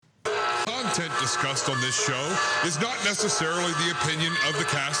content discussed on this show is not necessarily the opinion of the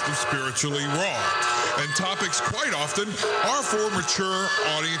cast of Spiritually Raw, and topics quite often are for mature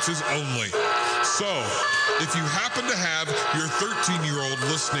audiences only. So, if you happen to have your 13-year-old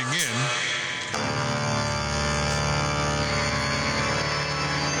listening in,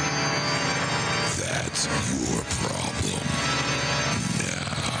 that's your problem.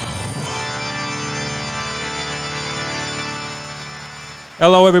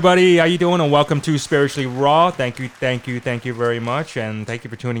 Hello, everybody. How you doing? And welcome to Spiritually Raw. Thank you very much, and thank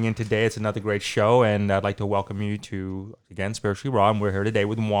you for tuning in today. It's another great show, and I'd like to welcome you to, again, Spiritually Raw. And we're here today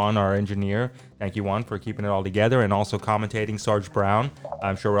with Juan, our engineer. Thank you, Juan, for keeping it all together, and also commentating Sarge Brown.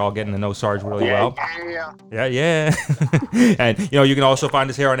 I'm sure we're all getting to know Sarge really well. Yeah. And, you can also find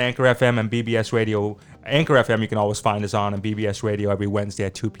us here on Anchor FM and BBS Radio. Anchor FM, you can always find us on, and BBS Radio every Wednesday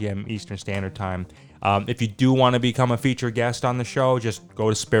at 2 p.m. Eastern Standard Time. If you do want to become a featured guest on the show, just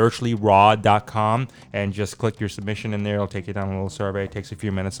go to spirituallyraw.com and just click your submission in there. It'll take you down a little survey. It takes a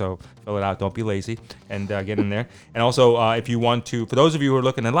few minutes, so fill it out. Don't be lazy and get in there. And also, if you want to, for those of you who are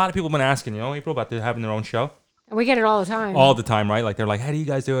looking, a lot of people have been asking, April, about having their own show. We get it all the time. All the time, right? Like, they're like, how do you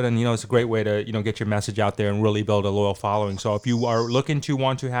guys do it? And, it's a great way to, get your message out there and really build a loyal following. So if you are looking to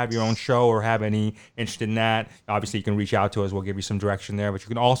want to have your own show or have any interest in that, obviously you can reach out to us. We'll give you some direction there. But you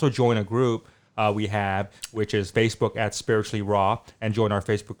can also join a group we have, which is Facebook at Spiritually Raw, and join our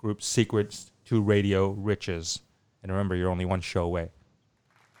Facebook group, Secrets to Radio Riches. And remember, you're only one show away.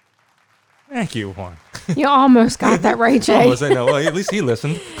 Thank you, Juan. You almost got that right, Jay. Almost, I know. Well, at least he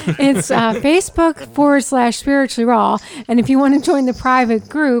listened. It's Facebook/Spiritually Raw. And if you want to join the private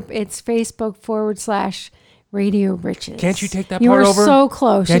group, it's Facebook/Radio Riches. Can't you take that you part over? You were so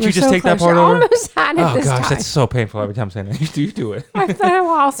close. Can't you just take that part over? Almost had it this time. Oh, gosh, that's so painful every time I'm saying that. You do it. I thought, well,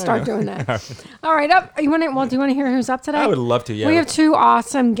 I'll start doing that. All right, up. Do you want to hear who's up today? I would love to, yeah. We have two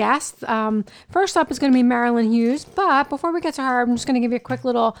awesome guests. First up is going to be Marilyn Hughes. But before we get to her, I'm just going to give you a quick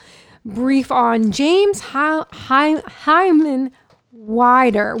little brief on James Hyman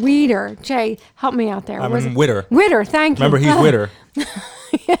Weeder. Jay, help me out there. Witter. Witter, thank you. Remember, he's Witter.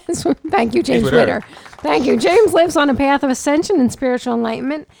 Yes, thank you, James Witter. Thank you. James lives on a path of ascension and spiritual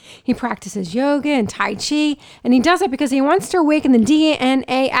enlightenment. He practices yoga and Tai Chi, and he does it because he wants to awaken the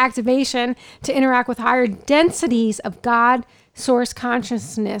DNA activation to interact with higher densities of God source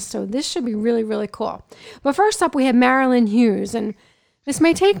consciousness. So this should be really, really cool. But first up, we have Marilyn Hughes, and this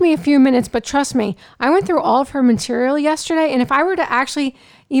may take me a few minutes, but trust me, I went through all of her material yesterday, and if I were to actually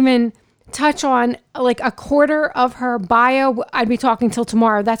even touch on like a quarter of her bio, I'd be talking till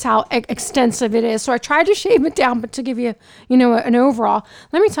tomorrow. That's how extensive it is. So I tried to shave it down, but to give you, an overall,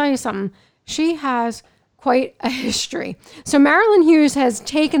 let me tell you something. She has quite a history. So Marilyn Hughes has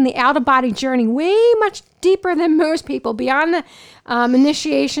taken the out-of-body journey way much deeper than most people, beyond the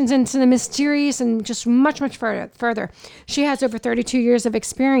initiations into the mysterious and just much, much further. She has over 32 years of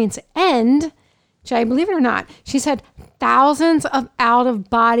experience, and Jay, believe it or not, she's had thousands of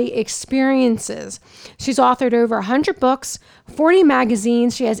out-of-body experiences. She's authored over 100 books, 40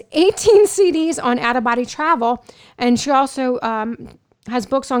 magazines. She has 18 CDs on out-of-body travel, and she also has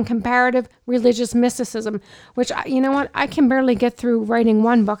books on comparative religious mysticism, which, you know what, I can barely get through writing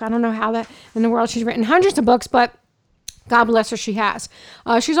one book. I don't know how that in the world. She's written hundreds of books, but God bless her, she has.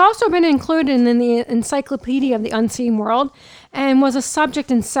 She's also been included in the Encyclopedia of the Unseen World and was a subject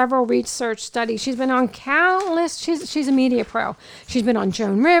in several research studies. She's been on countless, she's a media pro. She's been on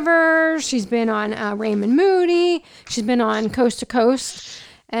Joan Rivers, she's been on Raymond Moody, she's been on Coast to Coast,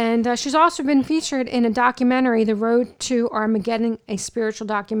 and she's also been featured in a documentary, The Road to Armageddon, a spiritual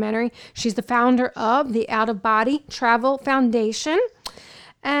documentary. She's the founder of the Out of Body Travel Foundation.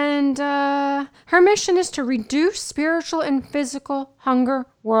 And her mission is to reduce spiritual and physical hunger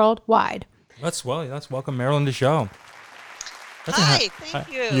worldwide. Let's welcome Marilyn to the show. Hi,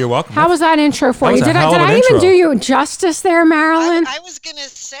 thank you. You're welcome. How was that intro for you? Did I intro. even do you justice there, Marilyn? I was going to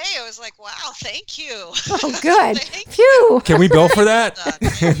say, I was like, wow, thank you. Oh, good. Thank Phew. Can we bill for that?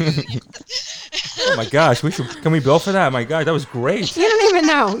 Oh my gosh, can we bill for that? My God, that was great. You don't even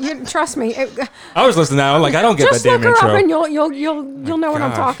know. Trust me. I was listening now. I'm like, I don't get that damn intro. Just look her up and you'll know what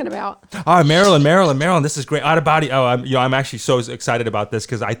I'm talking about. Oh, Marilyn, this is great. Out of body. Oh, I'm actually so excited about this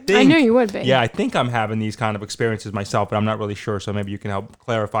because I knew you would be. Yeah, I think I'm having these kind of experiences myself, but I'm not really sure. So maybe you can help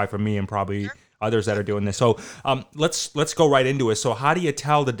clarify for me and probably others that are doing this. So let's go right into it. So how do you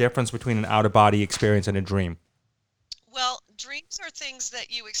tell the difference between an out of body experience and a dream? Well, dreams are things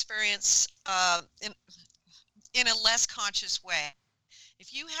that you experience in a less conscious way.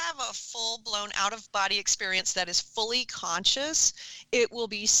 If you have a full-blown out-of-body experience that is fully conscious, it will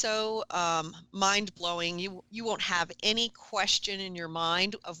be so mind-blowing. You won't have any question in your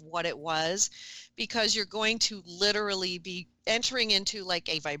mind of what it was, because you're going to literally be entering into like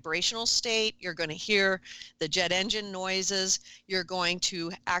a vibrational state. You're going to hear the jet engine noises. You're going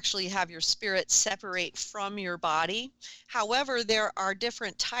to actually have your spirit separate from your body. However, there are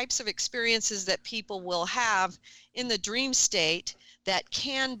different types of experiences that people will have in the dream state that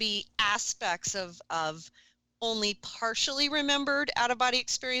can be aspects of only partially remembered out-of-body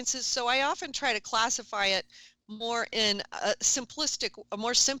experiences. So I often try to classify it more in a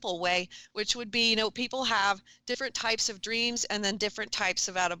more simple way, which would be, people have different types of dreams and then different types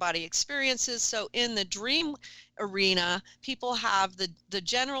of out-of-body experiences. So in the dream arena, people have the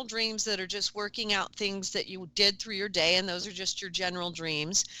general dreams that are just working out things that you did through your day, and those are just your general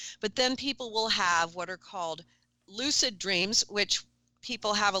dreams. But then people will have what are called lucid dreams, which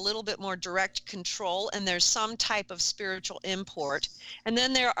people have a little bit more direct control, and there's some type of spiritual import. And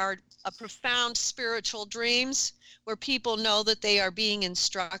then there are profound spiritual dreams where people know that they are being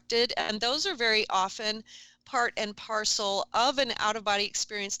instructed, and those are very often part and parcel of an out-of-body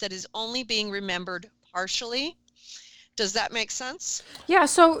experience that is only being remembered partially. Does that make sense? Yeah.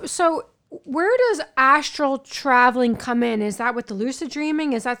 So where does astral traveling come in? Is that with the lucid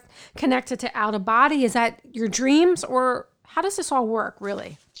dreaming? Is that connected to out of body? Is that your dreams, or how does this all work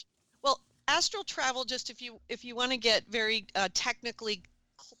really? Well, astral travel, just if you want to get very technically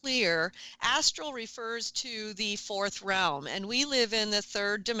clear, astral refers to the fourth realm, and we live in the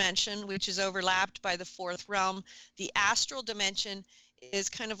third dimension, which is overlapped by the fourth realm. The astral dimension is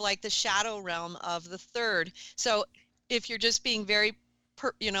kind of like the shadow realm of the third. So if you're just being very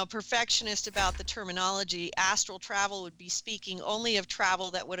perfectionist about the terminology, astral travel would be speaking only of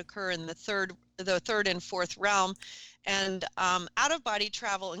travel that would occur in the third and fourth realm. And out-of-body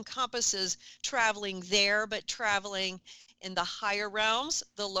travel encompasses traveling there, but traveling in the higher realms,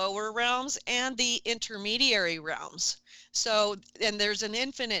 the lower realms, and the intermediary realms. So, and there's an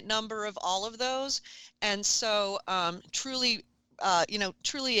infinite number of all of those. And so truly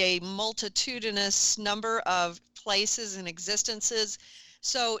a multitudinous number of places and existences.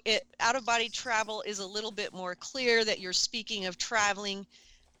 So out-of-body travel is a little bit more clear that you're speaking of traveling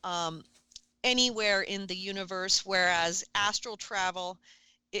anywhere in the universe, whereas astral travel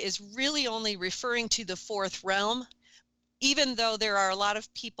is really only referring to the fourth realm, even though there are a lot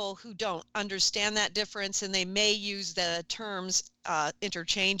of people who don't understand that difference, and they may use the terms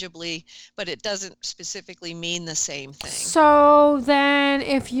interchangeably, but it doesn't specifically mean the same thing. So then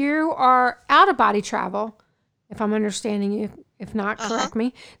if you are out of body travel, if I'm understanding you, if not, correct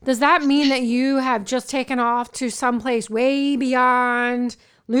me, does that mean that you have just taken off to someplace way beyond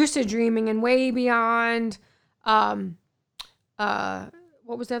lucid dreaming and way beyond, what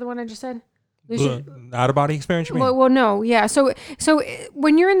was the other one I just said? Out of body experience, you mean? Well, no, yeah. So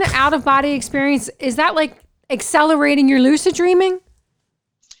when you're in the out of body experience, is that like accelerating your lucid dreaming?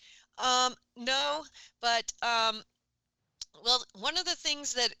 No, but well, one of the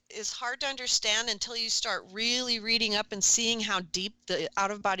things that is hard to understand until you start really reading up and seeing how deep the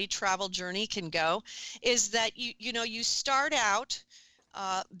out-of-body travel journey can go is that you start out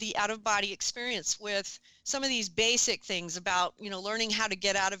the out-of-body experience with some of these basic things about learning how to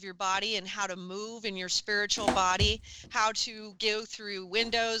get out of your body and how to move in your spiritual body, how to go through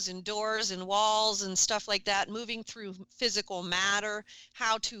windows and doors and walls and stuff like that, moving through physical matter,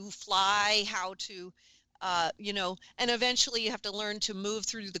 how to fly, how to and eventually you have to learn to move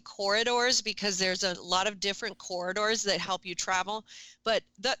through the corridors, because there's a lot of different corridors that help you travel. But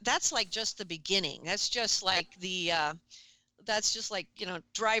that's like just the beginning. That's just like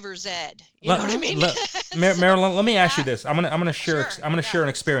driver's ed. You know what I mean? Marilyn, let me ask you this. I'm gonna share Sure. I'm gonna share an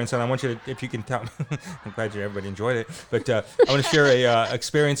experience, and I want you to, if you can tell. I'm glad everybody enjoyed it, but I want to share a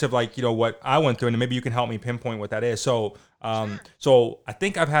experience of what I went through, and maybe you can help me pinpoint what that is. So so I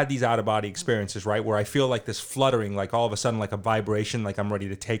think I've had these out of body experiences, right, where I feel like this fluttering, like all of a sudden, like a vibration, like I'm ready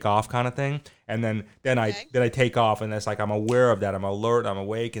to take off, kind of thing, and then I take off, and it's like I'm aware of that, I'm alert, I'm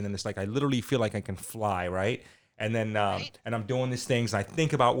awake, and then it's like I literally feel like I can fly, right? And then, and I'm doing these things, and I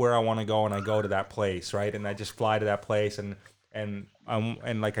think about where I want to go, and I go to that place, right? And I just fly to that place, and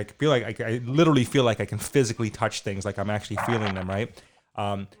like I feel like I literally feel like I can physically touch things, like I'm actually feeling them, right?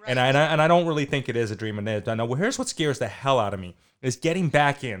 And I don't really think it is a dream. And I know. Well, here's what scares the hell out of me is getting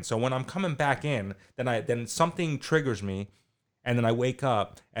back in. So when I'm coming back in, then something triggers me, and then I wake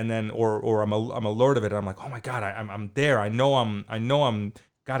up, and then or I'm alert of it, and I'm like, oh my god, I'm there. I know I'm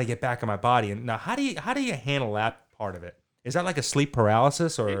got to get back in my body. And now, how do you handle that part of it? Is that like a sleep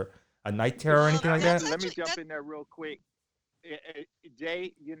paralysis or a night terror or anything like that? Let me jump in there real quick.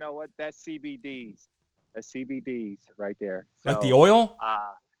 Jay, you know what? That's CBDs. That's CBDs right there. Like the So, oil? you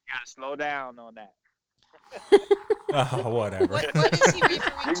gotta slow down on that. Oh, whatever. What is he referring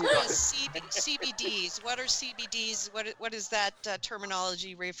You to can go. as CBDs? What are CBDs? What is that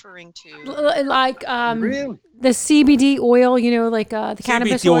terminology referring to? Like Really? the CBD oil, like the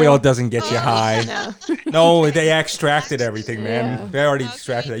cannabis CBD oil oil. doesn't get you Oh, high. No. No, okay. they extracted Actually, everything, man. Yeah. They already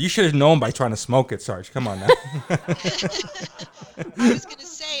extracted okay. it. You should have known by trying to smoke it, Sarge. Come on now. I was going to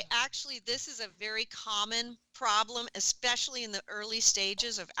say, actually, this is a very common problem, especially in the early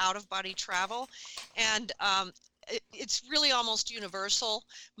stages of out-of-body travel. And it's really almost universal.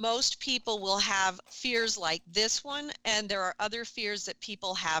 Most people will have fears like this one, and there are other fears that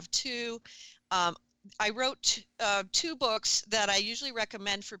people have too. Um, I wrote two books that I usually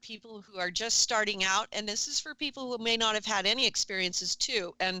recommend for people who are just starting out, and this is for people who may not have had any experiences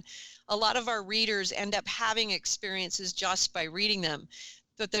too. And a lot of our readers end up having experiences just by reading them.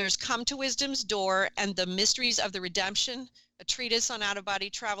 But there's Come to Wisdom's Door and The Mysteries of the Redemption, a treatise on out-of-body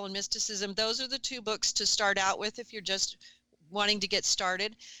travel and mysticism. Those are the two books to start out with if you're just wanting to get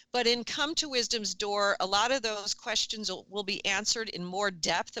started. But in Come to Wisdom's Door, a lot of those questions will be answered in more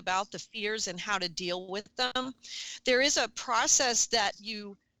depth about the fears and how to deal with them. There is a process that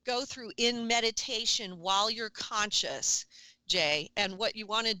you go through in meditation while you're conscious, Jay, and what you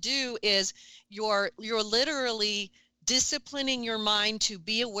want to do is you're literally disciplining your mind to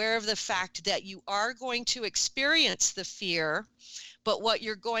be aware of the fact that you are going to experience the fear, but what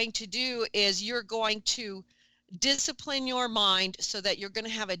you're going to do is you're going to discipline your mind so that you're going to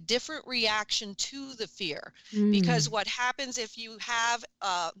have a different reaction to the fear. Because what happens if you have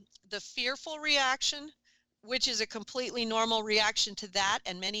the fearful reaction, which is a completely normal reaction to that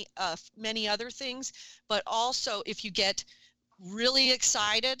and many other things, but also if you get really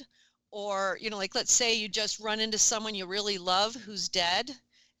excited, or like let's say you just run into someone you really love who's dead,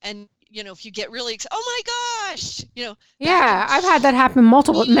 and if you get really excited, oh my gosh, that can Yeah, I've had that happen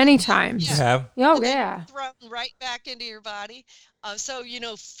many You yeah, times. have? Oh, and then yeah. thrown right back into your body. So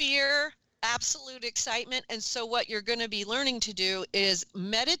fear, absolute excitement. And so what you're going to be learning to do is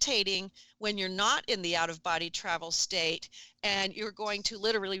meditating when you're not in the out-of-body travel state, and you're going to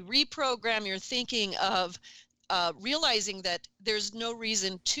literally reprogram your thinking of realizing that there's no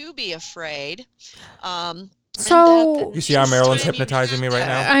reason to be afraid, and that the So You see how next Marilyn's time you hypnotizing have me right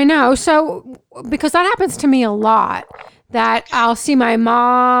that now? I know. So because that happens to me a lot, that okay. I'll see my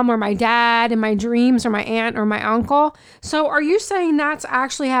mom or my dad in my dreams, or my aunt or my uncle. So are you saying that's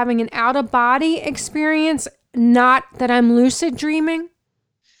actually having an out of body experience, not that I'm lucid dreaming?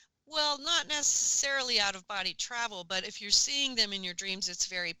 Well, not necessarily out of body travel, but if you're seeing them in your dreams, it's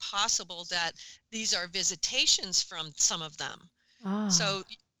very possible that these are visitations from some of them. Ah. So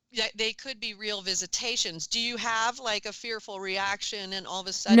they could be real visitations. Do you have like a fearful reaction and all of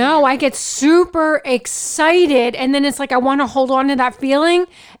a sudden No, you're I get super excited, and then it's like I want to hold on to that feeling,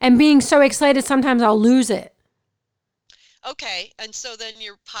 and being so excited sometimes I'll lose it. okay, and so then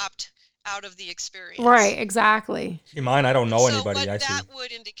you're popped out of the experience? Right, exactly. See, mine, I don't And know so anybody. what I that see.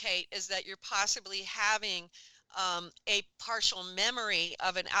 would indicate is that you're possibly having a partial memory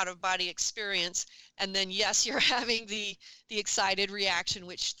of an out-of-body experience, and then yes, you're having the excited reaction,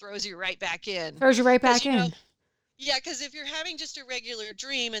 which throws you right back in. Throws you right Because back in. yeah, because if you're having just a regular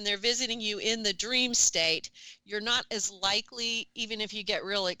dream and they're visiting you in the dream state, you're not as likely, even if you get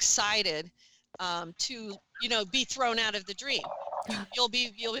real excited, to be thrown out of the dream. You'll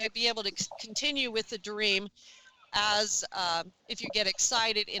be able to continue with the dream as if you get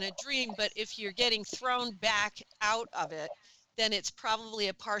excited in a dream, but if you're getting thrown back out of it, then it's probably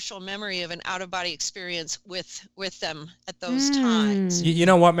a partial memory of an out-of-body experience with them at those times. You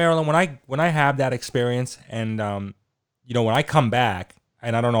know what, Marilyn? When I have that experience, and when I come back,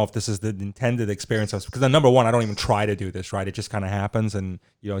 and I don't know if this is the intended experience, because number one, I don't even try to do this, right? It just kind of happens, and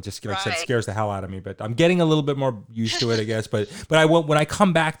it just, like I said, Right. scares the hell out of me. But I'm getting a little bit more used to it, I guess. But when I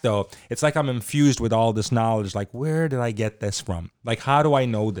come back though, it's like I'm infused with all this knowledge. Like, where did I get this from? Like, how do I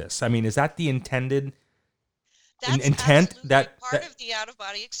know this? I mean, is that the intended That's intent? absolutely part of the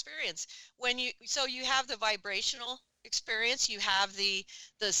out-of-body experience. So you have the vibrational experience, you have the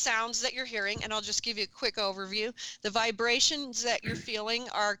sounds that you're hearing, and I'll just give you a quick overview. The vibrations that you're feeling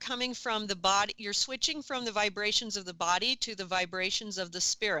are coming from the body. You're switching from the vibrations of the body to the vibrations of the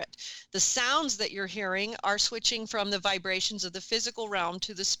spirit. The sounds that you're hearing are switching from the vibrations of the physical realm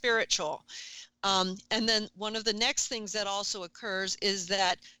to the spiritual. And then one of the next things that also occurs is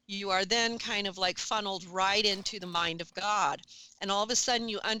that you are then kind of like funneled right into the mind of God. And all of a sudden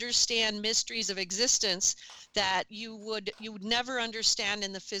you understand mysteries of existence that you would never understand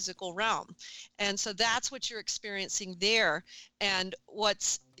in the physical realm. And so that's what you're experiencing there. And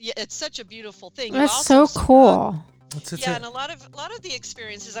it's such a beautiful thing. You That's also so cool. and a lot of the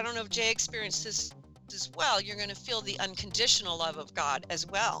experiences, I don't know if Jay experienced this as well, you're going to feel the unconditional love of God as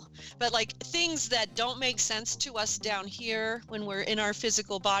well. But like things that don't make sense to us down here when we're in our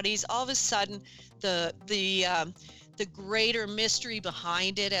physical bodies, all of a sudden the greater mystery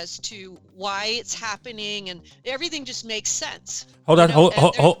behind it as to why it's happening and everything just makes sense. Hold that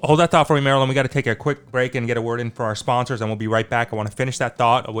thought for me, Marilyn. We got to take a quick break and get a word in for our sponsors, and we'll be right back. I want to finish that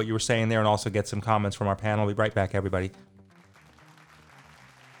thought of what you were saying there and also get some comments from our panel. We'll be right back, everybody.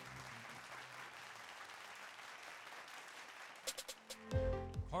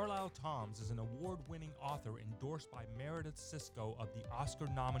 Carlisle Thoms is an award-winning author endorsed by Meredith Sisko of the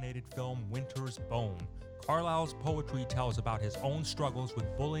Oscar-nominated film Winter's Bone. Carlisle's poetry tells about his own struggles with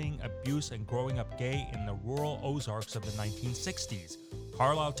bullying, abuse, and growing up gay in the rural Ozarks of the 1960s.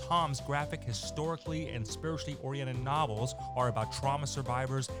 Carlisle Thoms' graphic, historically and spiritually oriented novels are about trauma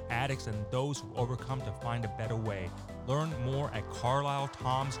survivors, addicts, and those who overcome to find a better way. Learn more at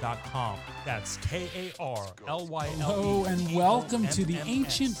carlislethoms.com. That's KARLYLE. Hello and welcome to the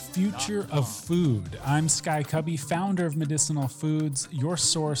ancient future of food. I'm Sky Cubby, founder of Medicinal Foods, your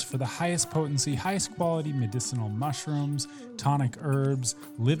source for the highest potency, highest quality medicinal mushrooms, tonic herbs,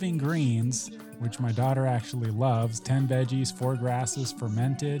 living greens, which my daughter actually loves, 10 veggies, 4 grasses,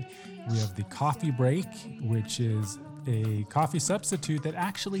 fermented. We have the coffee break, which is a coffee substitute that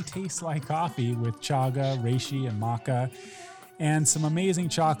actually tastes like coffee with chaga, reishi, and maca, and some amazing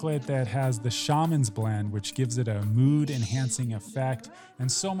chocolate that has the shaman's blend, which gives it a mood-enhancing effect,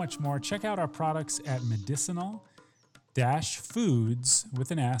 and so much more. Check out our products at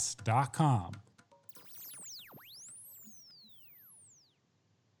medicinal-foods.com.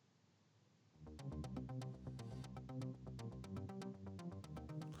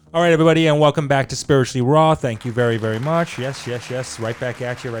 All right, everybody, and welcome back to Spiritually Raw. Thank you very, very much. Yes. Right back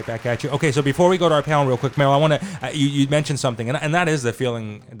at you. Okay, so before we go to our panel real quick, Meryl, I want to, you mentioned something, and that is the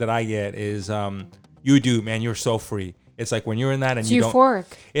feeling that I get is you do, man, you're so free. It's like when you're in that and It's you euphoric.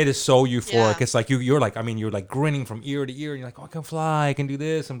 don't. It is so euphoric. Yeah. It's like you're like grinning from ear to ear. And you're like, oh, I can fly, I can do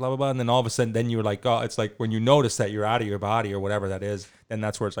this, and blah, blah, blah. And then all of a sudden, then you're like, oh, it's like when you notice that you're out of your body or whatever that is, then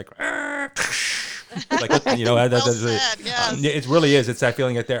that's where it's like, like, you know, Well said, yes. it really is. It's that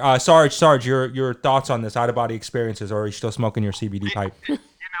feeling right there. Sarge, your thoughts on this out of body experiences, or are you still smoking your CBD pipe? I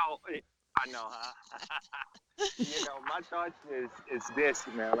know, huh? My thoughts is this,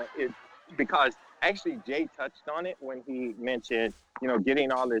 man. Because actually Jay touched on it when he mentioned,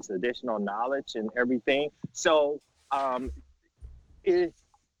 getting all this additional knowledge and everything. So it's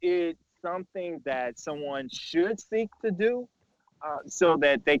something that someone should seek to do so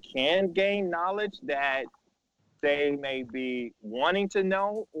that they can gain knowledge that they may be wanting to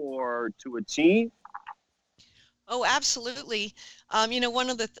know or to achieve. Oh, absolutely. One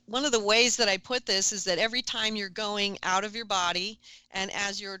of the ways that I put this is that every time you're going out of your body and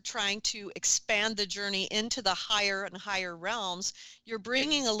as you're trying to expand the journey into the higher and higher realms, you're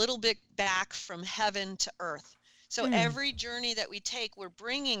bringing a little bit back from heaven to earth. So every journey that we take, we're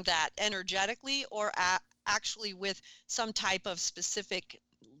bringing that energetically or actually with some type of specific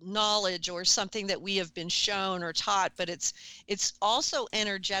knowledge or something that we have been shown or taught, but it's also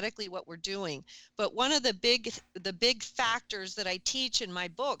energetically what we're doing. But one of the big factors that I teach in my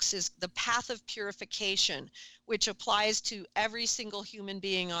books is the path of purification, which applies to every single human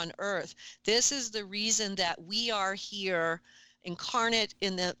being on earth. This is the reason that we are here incarnate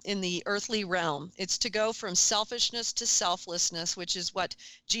in the earthly realm. It's to go from selfishness to selflessness, which is what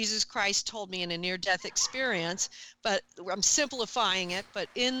Jesus Christ told me in a near-death experience, but I'm simplifying it. But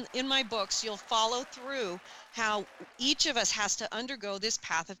in my books, you'll follow through how each of us has to undergo this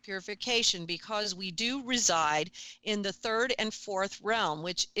path of purification, because we do reside in the third and fourth realm,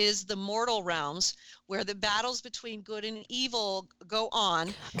 which is the mortal realms, where the battles between good and evil go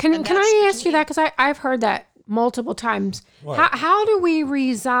on. Can I ask you that? Because I've heard that multiple times. How do we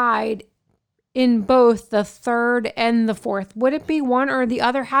reside in both the third and the fourth? Would it be one or the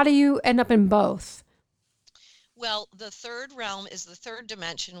other? How do you end up in both? Well, the third realm is the third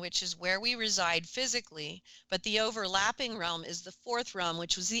dimension, which is where we reside physically, but the overlapping realm is the fourth realm,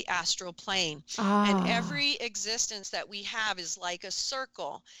 which was the astral plane. And every existence that we have is like a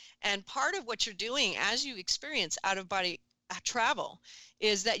circle. And part of what you're doing as you experience out of body travel,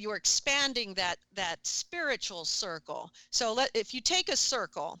 is that you're expanding that spiritual circle. So if you take a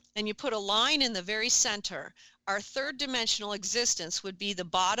circle and you put a line in the very center, our third dimensional existence would be the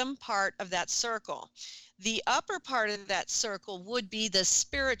bottom part of that circle. The upper part of that circle would be the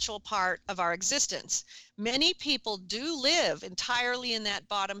spiritual part of our existence. Many people do live entirely in that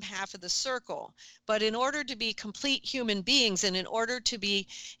bottom half of the circle, but in order to be complete human beings and in order to be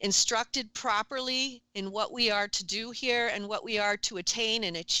instructed properly in what we are to do here and what we are to attain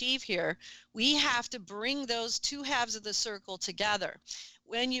and achieve here, we have to bring those two halves of the circle together.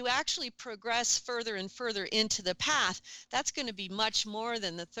 When you actually progress further and further into the path, that's going to be much more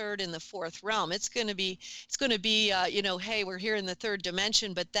than the third and the fourth realm. It's going to be, hey, we're here in the third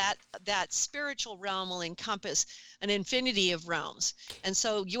dimension, but that spiritual realm will encompass an infinity of realms. And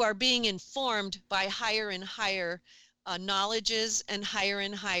so you are being informed by higher and higher knowledges and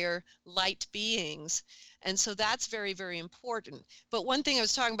higher light beings. And so that's very, very important. But one thing I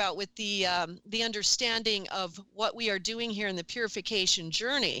was talking about with the understanding of what we are doing here in the purification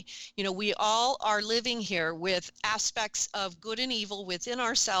journey, we all are living here with aspects of good and evil within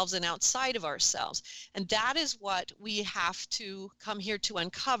ourselves and outside of ourselves. And that is what we have to come here to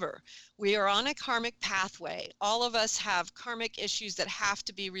uncover. We are on a karmic pathway. All of us have karmic issues that have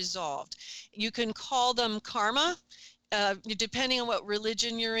to be resolved. You can call them karma. Depending on what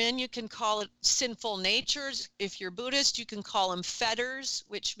religion you're in, you can call it sinful natures. If you're Buddhist, you can call them fetters,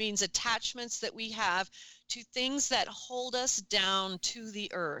 which means attachments that we have to things that hold us down to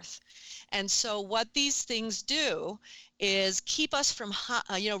the earth. And so what these things do is keep us from,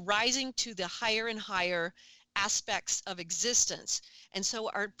 rising to the higher and higher aspects of existence. And so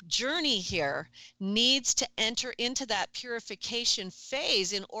our journey here needs to enter into that purification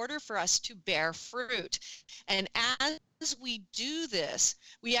phase in order for us to bear fruit. And as we do this,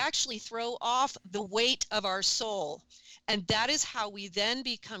 we actually throw off the weight of our soul. And that is how we then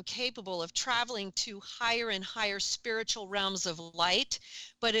become capable of traveling to higher and higher spiritual realms of light.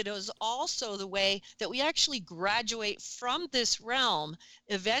 But it is also the way that we actually graduate from this realm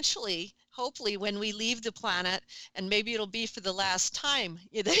eventually, hopefully when we leave the planet, and maybe it'll be for the last time,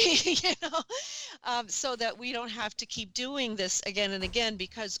 so that we don't have to keep doing this again and again.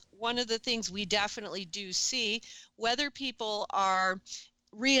 Because one of the things we definitely do see, whether people are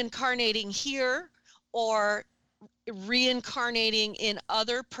reincarnating here or reincarnating in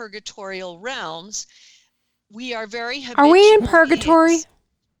other purgatorial realms, we are very habitual. Are we in purgatory? beings.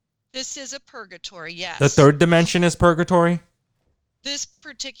 This is a purgatory, yes. The third dimension is purgatory? This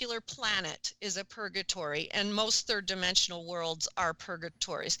particular planet is a purgatory, and most third dimensional worlds are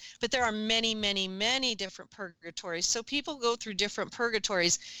purgatories. But there are many, many, many different purgatories. So people go through different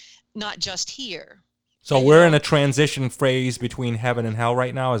purgatories, not just here. So we're in a transition phase between heaven and hell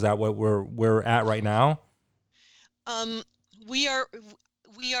right now? Is that what we're at right now? We are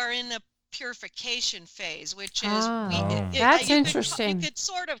in a purification phase, which is that's interesting. You could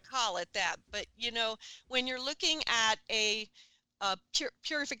sort of call it that, but when you're looking at a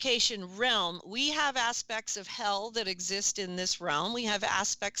purification realm, we have aspects of hell that exist in this realm. We have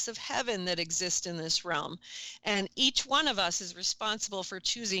aspects of heaven that exist in this realm, and each one of us is responsible for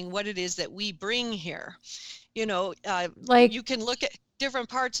choosing what it is that we bring here. You can look at different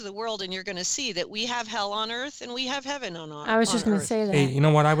parts of the world and you're going to see that we have hell on earth and we have heaven on earth. I was just going to say that. Hey, you know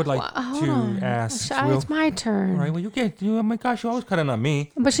what I would like to ask? It's my turn. All right, well, oh my gosh, you're always cutting on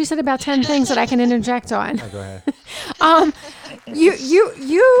me. But she said about 10 things that I can interject on. Oh, go ahead.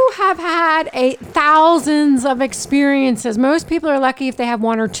 You have had thousands of experiences. Most people are lucky if they have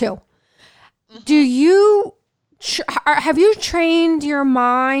one or two. Do you have you trained your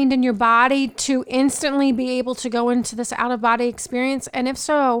mind and your body to instantly be able to go into this out-of-body experience? And if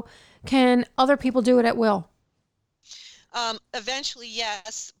so, can other people do it at will? Eventually,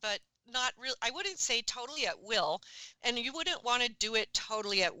 yes, but not really. I wouldn't say totally at will, and you wouldn't want to do it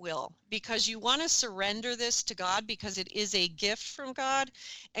totally at will, because you want to surrender this to God, because it is a gift from God.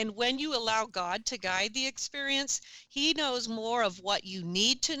 And when you allow God to guide the experience, he knows more of what you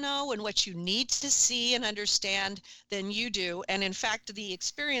need to know and what you need to see and understand than you do. And in fact, the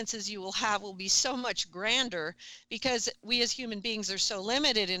experiences you will have will be so much grander, because we as human beings are so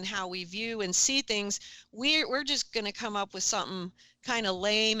limited in how we view and see things. We're just going to come up with something kind of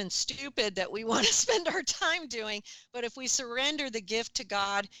lame and stupid that we want to spend our time doing. But if we surrender the gift to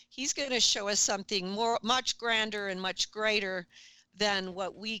God, he's going to show us something much grander and much greater than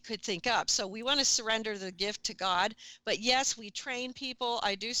what we could think up. So we want to surrender the gift to God. But yes, we train people.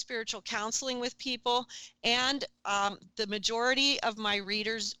 I do spiritual counseling with people. And the majority of my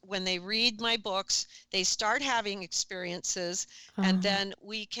readers, when they read my books, they start having experiences. And then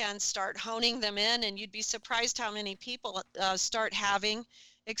we can start honing them in. And you'd be surprised how many people start having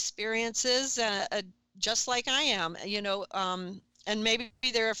experiences just like I am, and maybe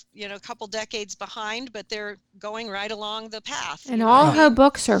they're, a couple decades behind, but they're going right along the path. And all her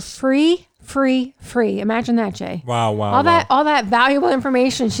books are free. Imagine that, Jay. Wow. All that valuable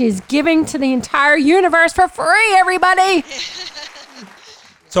information she's giving to the entire universe for free, everybody.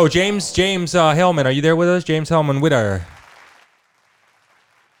 So James Hellman, are you there with us? James Hellman Witter.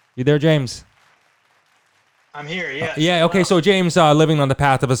 You there, James? I'm here, yes. Yeah, okay. So James, living on the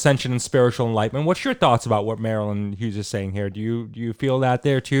path of ascension and spiritual enlightenment. What's your thoughts about what Marilyn Hughes is saying here? Do you feel that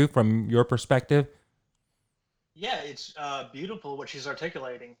there too, from your perspective? Yeah, it's beautiful what she's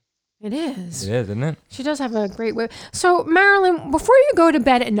articulating. It is. It is, isn't it? She does have a great way. So Marilyn, before you go to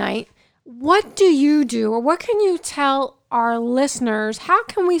bed at night, what do you do, or what can you tell our listeners? How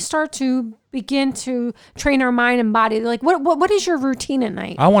can we start to begin to train our mind and body? Like, what is your routine at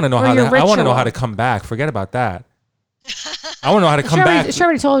night? I want to know how to come back. Forget about that. I want to know how to come back. She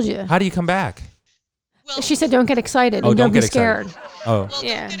already told you. How do you come back? Well, she said, "Don't get excited and don't be scared." Oh, well, don't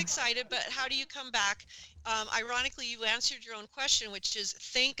get excited. But how do you come back? Ironically, you answered your own question, which is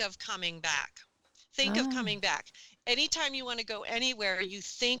think of coming back. Think of coming back. Anytime you want to go anywhere, you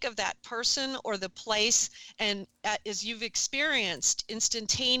think of that person or the place, and as you've experienced,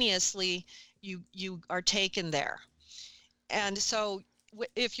 instantaneously, you are taken there. And so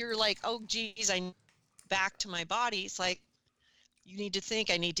if you're like, oh, geez, I'm back to my body, it's like, you need to think,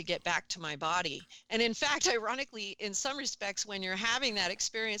 I need to get back to my body. And in fact, ironically, in some respects, when you're having that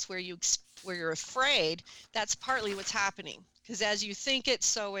experience where you're afraid, that's partly what's happening. Because as you think it,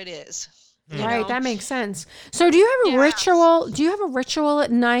 so it is. Right, that makes sense. So do you have a ritual? Do you have a ritual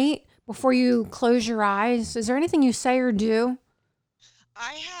at night before you close your eyes? Is there anything you say or do?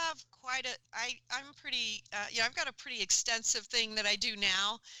 I have I'm pretty, I've got a pretty extensive thing that I do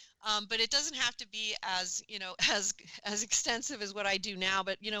now. But it doesn't have to be as extensive as what I do now.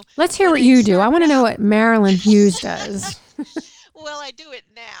 But, let's hear what you do. I want to know what Marilyn Hughes does. Well, I do it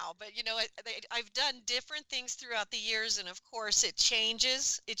now, but I've done different things throughout the years, and of course it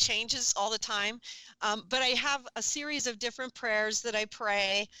changes. It changes all the time. But I have a series of different prayers that I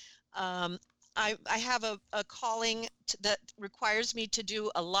pray. I have a calling that requires me to do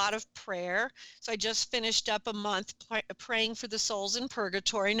a lot of prayer. So I just finished up a month praying for the souls in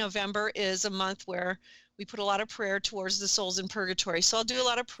purgatory. November is a month where we put a lot of prayer towards the souls in purgatory. So I'll do a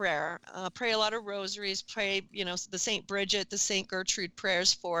lot of prayer, pray a lot of rosaries, pray, the St. Bridget, the St. Gertrude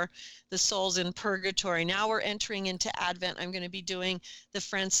prayers for the souls in purgatory. Now we're entering into Advent. I'm going to be doing the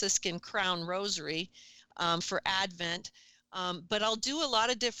Franciscan Crown Rosary for Advent. But I'll do a lot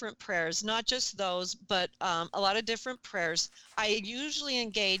of different prayers, not just those, but a lot of different prayers. I usually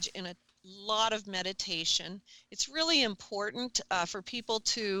engage in a lot of meditation. It's really important for people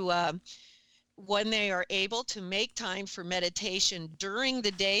to, when they are able to make time for meditation during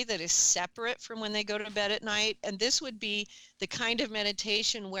the day that is separate from when they go to bed at night. And this would be the kind of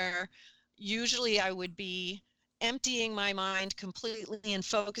meditation where usually I would be emptying my mind completely and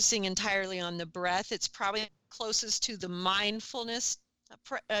focusing entirely on the breath. It's probably closest to the mindfulness,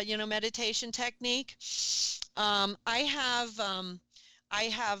 meditation technique. I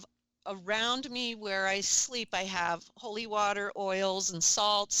have around me where I sleep, I have holy water, oils, and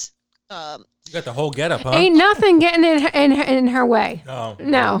salts. You got the whole getup, huh? Ain't nothing getting in her way. No.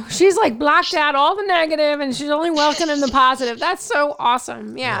 No. She's like blocked out all the negative and she's only welcoming the positive. That's so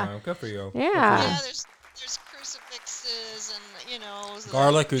awesome. Yeah. Good for you. Yeah. Yeah, there's crucifixes and,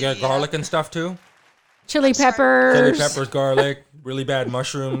 garlic. We got garlic and stuff too? Chili peppers. Chili peppers, garlic, really bad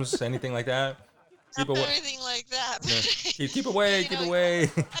mushrooms, anything like that? Keep away. Anything like that. Yeah. Keep away, keep away.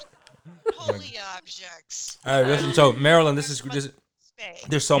 Holy objects. All right, listen. So, Marilyn,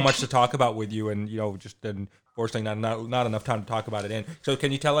 there's so much to talk about with you, and unfortunately not enough time to talk about it. So,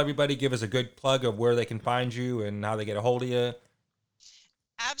 can you tell everybody, give us a good plug of where they can find you and how they get a hold of you?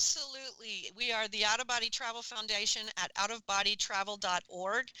 Absolutely. We are the Out of Body Travel Foundation at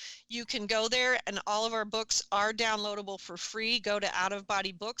outofbodytravel.org. You can go there, and all of our books are downloadable for free. Go to Out of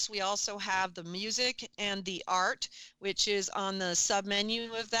Body Books. We also have the music and the art, which is on the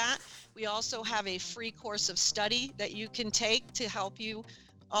sub-menu of that. We also have a free course of study that you can take to help you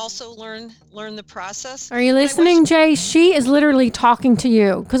also learn the process. Are you But I listening, Jay? She is literally talking to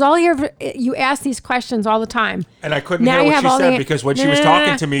you because you ask these questions all the time. And I couldn't Now hear you what have she all the said an- because when she No, was no, no,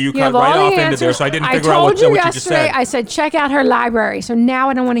 talking no. to me, you You have cut right all off the into there, answers. so I didn't I figure out told what you you just yesterday. said. I said check out her library. So now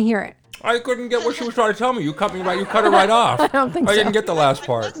I don't want to hear it. I couldn't get what she was trying to tell me. You cut me right. You cut her right off. I don't think I so. didn't get the last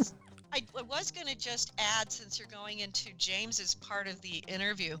part. I was going to just add, since you're going into James's part of the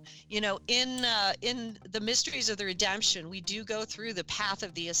interview, in the Mysteries of the Redemption, we do go through the path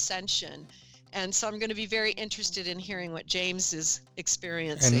of the ascension, and so I'm going to be very interested in hearing what James is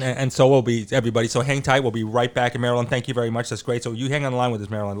experiencing. And so will be everybody. So hang tight. We'll be right back. And Marilyn, thank you very much. That's great. So you hang on the line with us,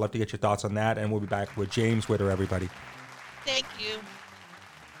 Marilyn. I'd love to get your thoughts on that, and we'll be back with James Witter, everybody. Thank you.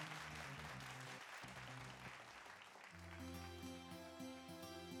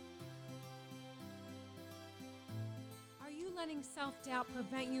 Letting self-doubt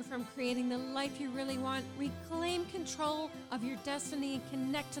prevent you from creating the life you really want? Reclaim control of your destiny and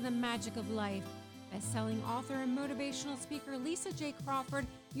connect to the magic of life. Best-selling author and motivational speaker Lisa J. Crawford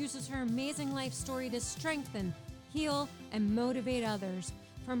uses her amazing life story to strengthen, heal, and motivate others.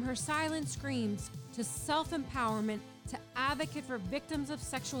 From her silent screams to self-empowerment to advocate for victims of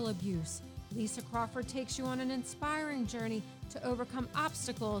sexual abuse, Lisa Crawford takes you on an inspiring journey to overcome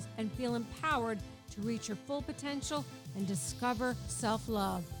obstacles and feel empowered to reach your full potential and discover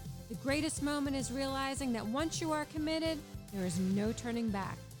self-love. The greatest moment is realizing that once you are committed, there is no turning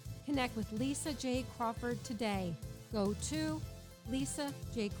back. Connect with Lisa J. Crawford today. Go to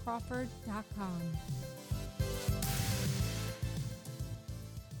lisajcrawford.com.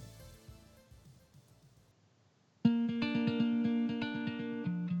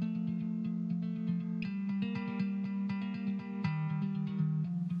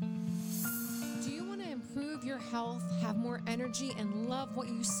 Health, have more energy, and love what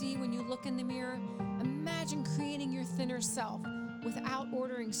you see when you look in the mirror? Imagine creating your thinner self without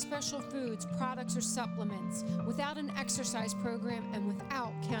ordering special foods, products, or supplements, without an exercise program, and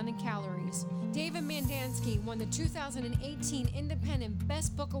without counting calories. David Mandansky won the 2018 Independent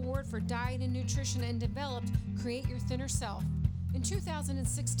Best Book Award for Diet and Nutrition and developed Create Your Thinner Self. In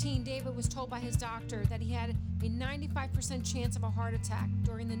 2016, David was told by his doctor that he had a 95% chance of a heart attack.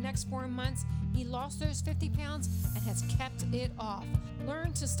 During the next 4 months, he lost those 50 pounds and has kept it off.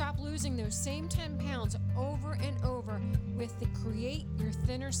 Learn to stop losing those same 10 pounds over and over with the Create Your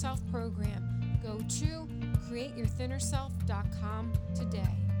Thinner Self program. Go to createyourthinnerself.com today.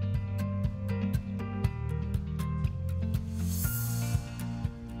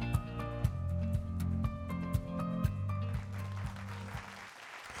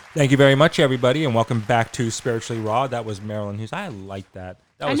 Thank you very much, everybody, and welcome back to Spiritually Raw. That was Marilyn Hughes. I like that.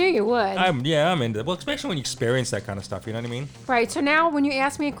 I knew you would. I'm into it. Well, especially when you experience that kind of stuff, you know what I mean? Right. So now when you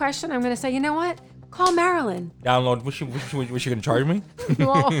ask me a question, I'm going to say, you know what? Call Marilyn. Download. Was she going to charge me?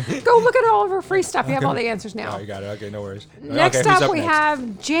 Well, go look at all of her free stuff. You have all the answers now. Oh, you got it. Okay, no worries. Next up, we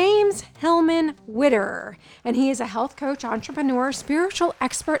have James Hillman Witter, and he is a health coach, entrepreneur, spiritual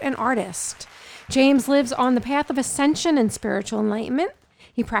expert, and artist. James lives on the path of ascension and spiritual enlightenment.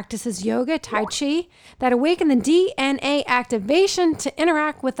 He practices yoga, Tai Chi, that awaken the DNA activation to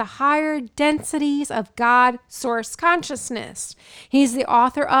interact with the higher densities of God source consciousness. He's the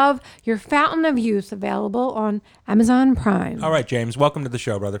author of Your Fountain of Youth, available on Amazon Prime. All right, James, welcome to the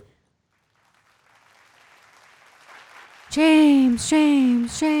show, brother. James.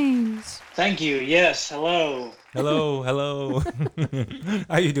 Thank you. Yes. Hello. Hello.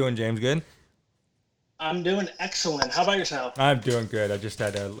 How you doing, James? Good? I'm doing excellent. How about yourself? I'm doing good. I just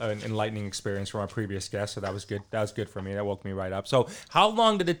had an enlightening experience from our previous guest, so that was good. That was good for me. That woke me right up. So how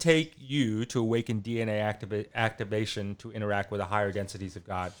long did it take you to awaken DNA activation to interact with the higher densities of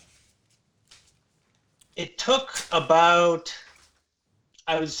God? It took about,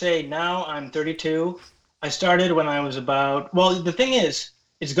 I would say now I'm 32. I started when I was the thing is,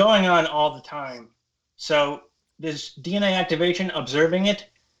 it's going on all the time. So this DNA activation, observing it,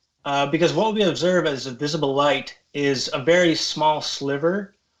 because what we observe as a visible light is a very small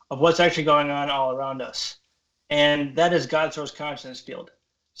sliver of what's actually going on all around us. And that is God's source consciousness field.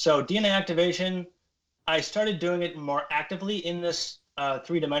 So DNA activation, I started doing it more actively in this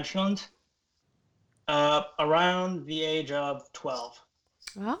three-dimensional around the age of 12.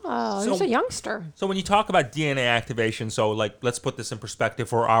 Oh, he's a youngster. So when you talk about DNA activation, so let's put this in perspective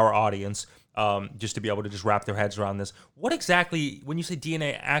for our audience, just to be able to just wrap their heads around this. What exactly, when you say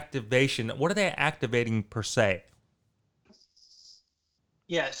DNA activation, what are they activating per se?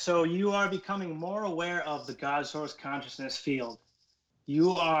 Yeah, so you are becoming more aware of the God source consciousness field.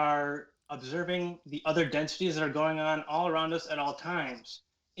 You are observing the other densities that are going on all around us at all times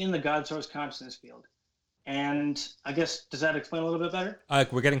in the God source consciousness field. And I guess, does that explain a little bit better?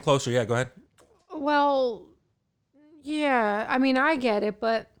 We're getting closer. Yeah, go ahead. Well, yeah, I mean, I get it,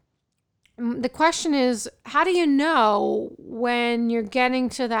 but the question is, how do you know when you're getting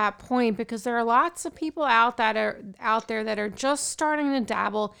to that point? Because there are lots of people out there that are just starting to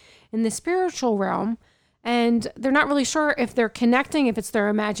dabble in the spiritual realm, and they're not really sure if they're connecting, if it's their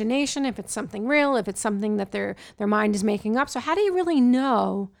imagination, if it's something real, if it's something that their mind is making up. So how do you really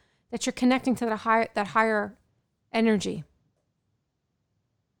know that you're connecting to that higher energy?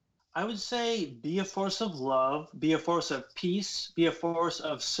 I would say be a force of love, be a force of peace, be a force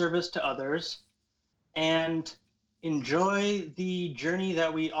of service to others, and enjoy the journey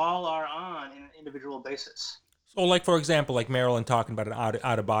that we all are on in an individual basis. So, like for example, like Marilyn talking about an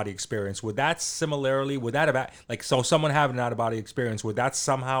out of body experience, would that about like so someone having an out of body experience, would that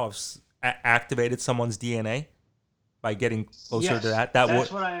somehow have activated someone's DNA by getting closer to that?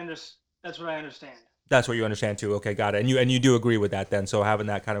 That's what I understand. That's what you understand too. Okay, got it. And you do agree with that then. So having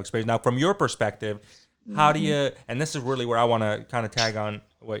that kind of experience. Now, from your perspective, how do you? And this is really where I want to kind of tag on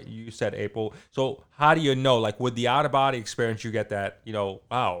what you said, April. So how do you know? Like with the out of body experience, you get that.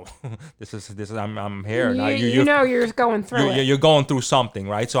 Wow, this is. I'm here now. You know you're going through it. You're going through something,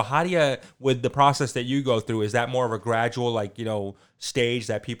 right? So how do you, with the process that you go through, is that more of a gradual, like stage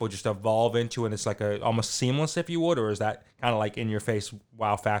that people just evolve into, and it's like a almost seamless, if you would, or is that kind of like in your face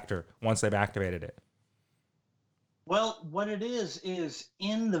wow factor once they've activated it? Well, what it is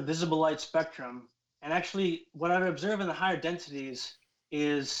in the visible light spectrum, and actually what I observe in the higher densities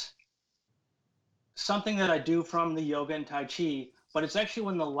is something that I do from the yoga and Tai Chi, but it's actually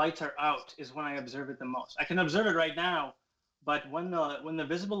when the lights are out is when I observe it the most. I can observe it right now, but when the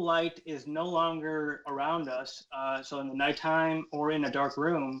visible light is no longer around us, so in the nighttime or in a dark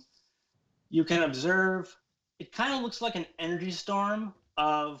room, you can observe, it kind of looks like an energy storm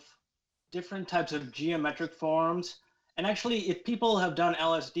of different types of geometric forms. And actually, if people have done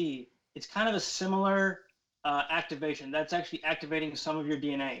LSD, it's kind of a similar activation. That's actually activating some of your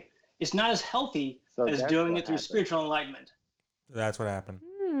DNA. It's not as healthy as doing it through spiritual enlightenment. That's what happened.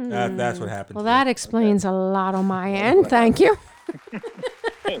 That's what happened. Well, that explains a lot on my end. Thank you.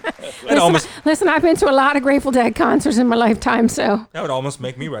 Listen, I've been to a lot of Grateful Dead concerts in my lifetime, so that would almost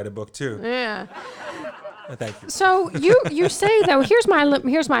make me write a book too. Yeah. Thank you. So you say though, here's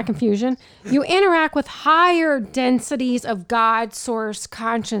my confusion. You interact with higher densities of God source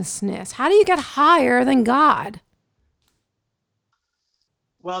consciousness. How do you get higher than God?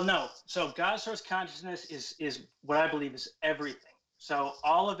 Well, no. So God source consciousness is what I believe is everything. So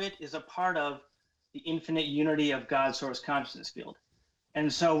all of it is a part of the infinite unity of God source consciousness field.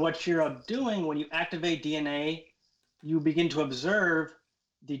 And so what you're doing when you activate DNA, you begin to observe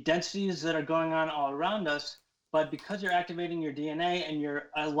the densities that are going on all around us, but because you're activating your DNA and you're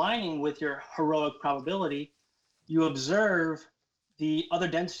aligning with your heroic probability, you observe the other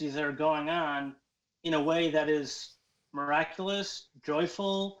densities that are going on in a way that is miraculous,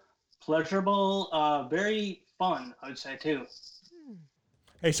 joyful, pleasurable, very fun, I would say too.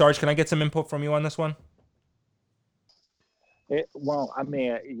 Hey, Sarge, can I get some input from you on this one? Well, I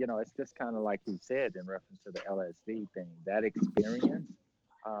mean, it's just kind of like you said in reference to the LSD thing, that experience.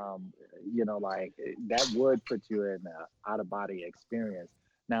 Like that would put you in an out of body experience.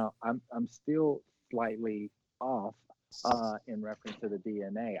 Now, I'm still slightly off in reference to the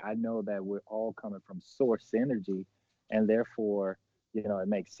DNA. I know that we're all coming from source energy, and therefore, it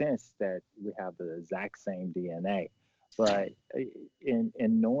makes sense that we have the exact same DNA. But in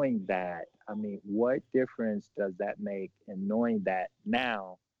knowing that, I mean, what difference does that make in knowing that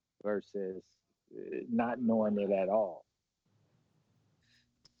now versus not knowing it at all?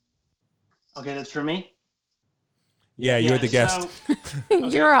 Okay, that's for me? Yeah, you're the guest. So, okay.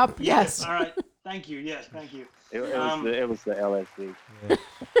 You're up, yes. All right, thank you, yes, thank you. It was the LSD.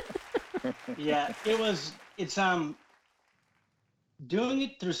 Yeah, it's doing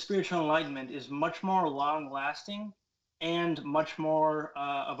it through spiritual enlightenment is much more long lasting and much more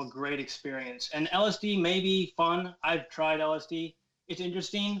of a great experience. And LSD may be fun. I've tried LSD. It's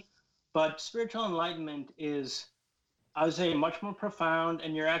interesting, but spiritual enlightenment is, I would say, much more profound,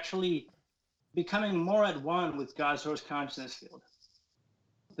 and you're actually becoming more at one with God's source consciousness field.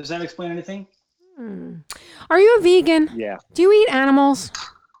 Does that explain anything? Are you a vegan? Yeah. Do you eat animals?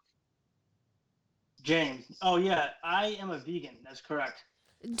 James. Oh, yeah, I am a vegan. That's correct.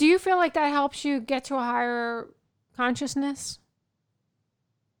 Do you feel like that helps you get to a higher consciousness?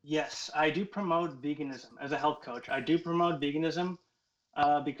 Yes, I do promote veganism as a health coach. I do promote veganism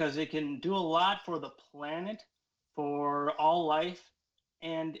because it can do a lot for the planet, for all life.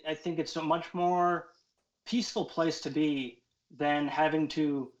 And I think it's a much more peaceful place to be than having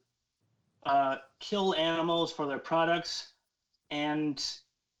to kill animals for their products and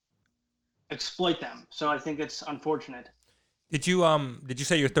exploit them. So I think it's unfortunate. Did you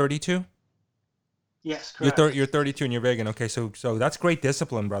say you're 32? Yes, correct. You're 32 and you're vegan. Okay, so that's great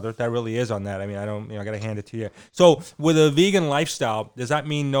discipline, brother. That really is on that. I mean, I got to hand it to you. So with a vegan lifestyle, does that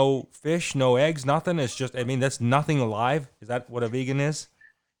mean no fish, no eggs, nothing? It's just, I mean, that's nothing alive. Is that what a vegan is?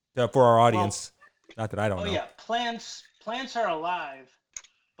 For our audience, not that I don't know. Oh yeah, plants are alive,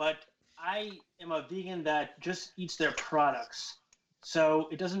 but I am a vegan that just eats their products. So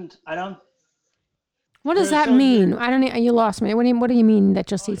it doesn't. I don't. What does that mean? I don't. You lost me. What do you mean that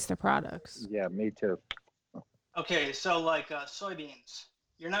just eats the products? Yeah, me too. Okay, so like soybeans,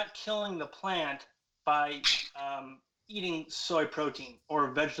 you're not killing the plant by eating soy protein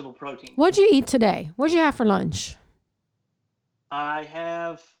or vegetable protein. What'd you eat today? What'd you have for lunch? I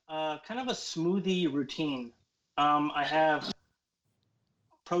have kind of a smoothie routine. I have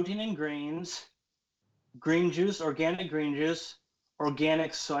protein and greens, green juice, organic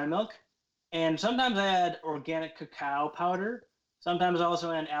soy milk, and sometimes I add organic cacao powder. Sometimes I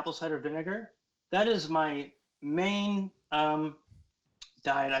also add apple cider vinegar. That is my main diet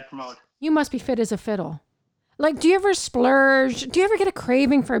I promote. You must be fit as a fiddle. Like, do you ever splurge? Do you ever get a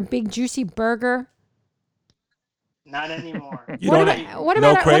craving for a big juicy burger? Not anymore.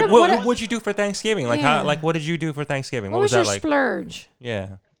 What'd you do for Thanksgiving? Like, what did you do for Thanksgiving? What was that your like? Splurge?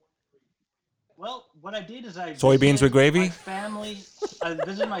 Yeah. Well, what I did is I soybeans with gravy. I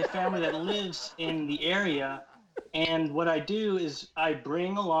visited my family that lives in the area, and what I do is I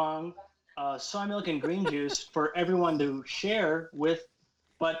bring along soy milk and green juice for everyone to share with,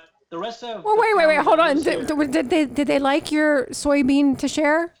 but the rest of. Well, wait, hold on. Did they like your soybean to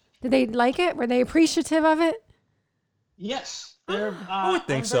share? Did they like it? Were they appreciative of it? Yes. I would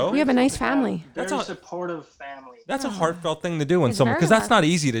think so. You have a nice family. That's a supportive family. That's a heartfult thing to do when someone, because that's not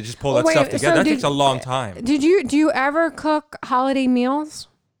easy to just pull that stuff together. So that takes a long time. Do you ever cook holiday meals?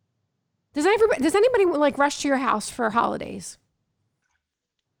 Does anybody like rush to your house for holidays?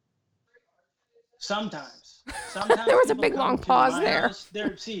 Sometimes there was a big long pause there.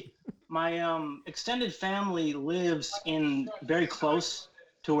 See, my extended family lives in very close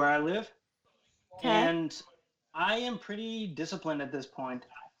to where I live, and I am pretty disciplined at this point,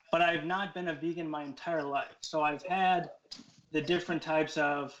 but I've not been a vegan my entire life. So I've had the different types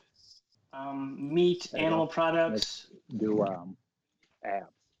of meat, animal products. Do abs.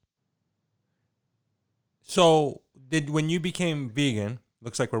 So when you became vegan,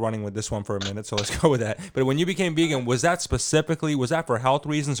 looks like we're running with this one for a minute, so let's go with that. But when you became vegan, was that for health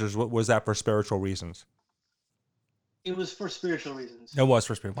reasons, or was that for spiritual reasons? It was for spiritual reasons. It was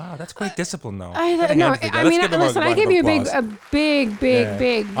for spiritual. Wow, that's great discipline, though. Listen, I give you a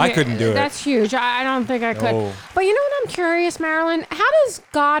big. I couldn't do it. That's huge. I don't think I could. No. But you know what? I'm curious, Marilyn. How does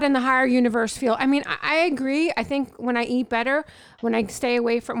God and the higher universe feel? I mean, I agree. I think when I eat better, when I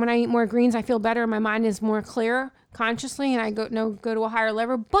eat more greens, I feel better. My mind is more clear consciously, and I go to a higher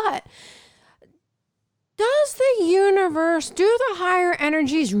level. But does the universe, do the higher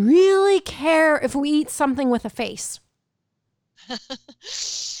energies really care if we eat something with a face?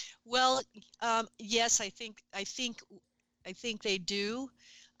 Well, yes, I think they do.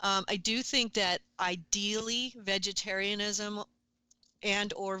 I do think that ideally vegetarianism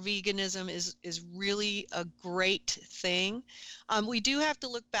and or veganism is really a great thing. We do have to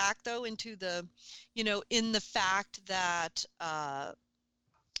look back though into in the fact that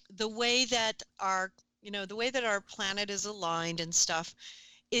the way that our planet is aligned and stuff,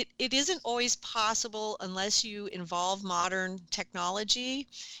 it isn't always possible unless you involve modern technology.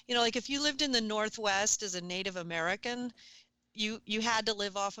 Like if you lived in the Northwest as a Native American, you had to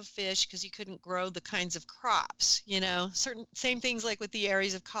live off of fish because you couldn't grow the kinds of crops, same things like with the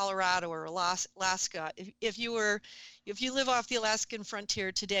areas of Colorado or Alaska. If you live off the Alaskan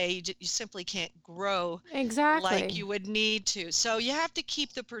frontier today, you simply can't grow exactly like you would need to. So you have to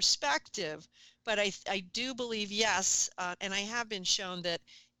keep the perspective. But I do believe, yes, and I have been shown that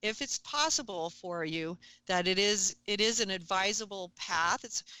if it's possible for you, that it is an advisable path.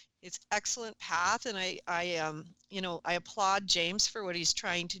 It's excellent path, and I applaud James for what he's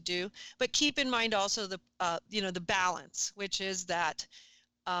trying to do. But keep in mind also the balance, which is that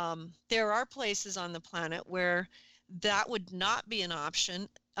there are places on the planet where that would not be an option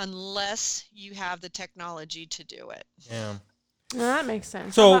unless you have the technology to do it. Yeah. No, that makes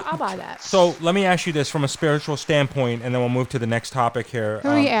sense. So I'll buy that. So let me ask you this from a spiritual standpoint, and then we'll move to the next topic here. Who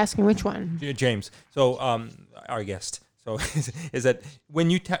are you asking? Which one? James. So our guest. So is that when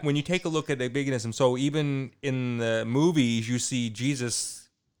you take a look at the veganism? So even in the movies, you see Jesus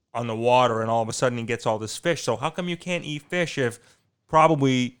on the water, and all of a sudden he gets all this fish. So how come you can't eat fish if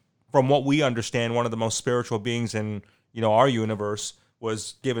probably from what we understand, one of the most spiritual beings in our universe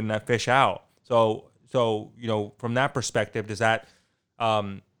was giving that fish out. So from that perspective, does that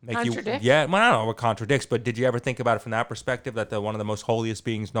make Contradict? you? Yeah, well, I don't know what contradicts, but did you ever think about it from that perspective that one of the most holiest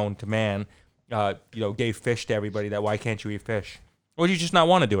beings known to man, gave fish to everybody? That why can't you eat fish? Or do you just not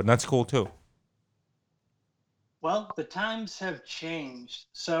want to do it? And that's cool too. Well, the times have changed.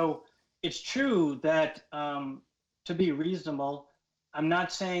 So it's true that to be reasonable, I'm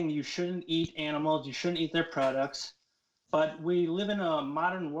not saying you shouldn't eat animals, you shouldn't eat their products, but we live in a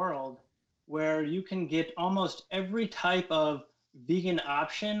modern world where you can get almost every type of vegan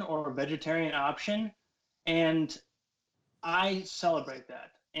option or vegetarian option. And I celebrate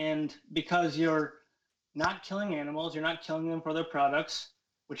that. And because you're not killing animals, you're not killing them for their products,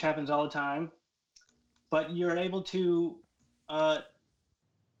 which happens all the time, but you're able to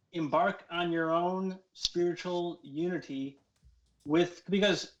embark on your own spiritual unity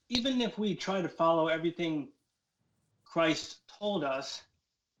because even if we try to follow everything Christ told us,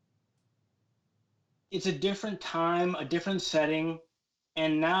 it's a different time, a different setting,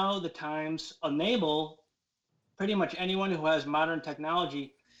 and now the times enable pretty much anyone who has modern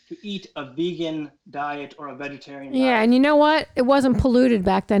technology to eat a vegan diet or a vegetarian diet. Yeah, and you know what? It wasn't polluted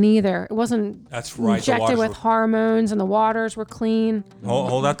back then either. It wasn't That's right. injected with hormones, and the waters were clean.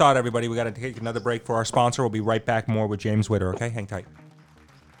 Hold that thought, everybody. We got to take another break for our sponsor. We'll be right back more with James Witter. Okay, hang tight.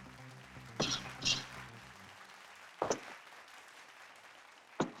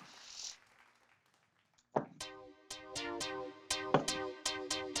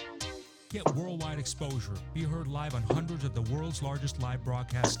 Get worldwide exposure. Be heard live on hundreds of the world's largest live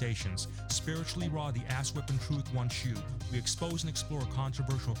broadcast stations. Spiritually Raw, the ass-whipping truth wants you. We expose and explore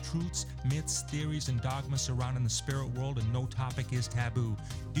controversial truths, myths, theories, and dogmas surrounding the spirit world, and no topic is taboo.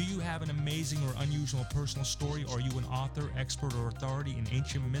 Do you have an amazing or unusual personal story? Or are you an author, expert, or authority in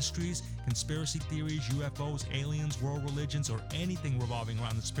ancient mysteries, conspiracy theories, UFOs, aliens, world religions, or anything revolving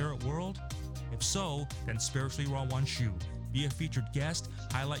around the spirit world? If so, then Spiritually Raw wants you. Be a featured guest,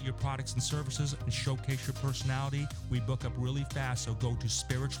 highlight your products and services, and showcase your personality. We book up really fast, so go to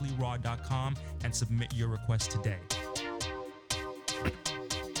spirituallyraw.com and submit your request today.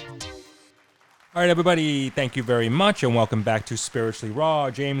 All right, everybody, thank you very much, and welcome back to Spiritually Raw.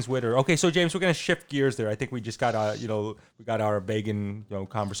 James Witter. Okay, so James, we're going to shift gears there. I think we just got we got our vegan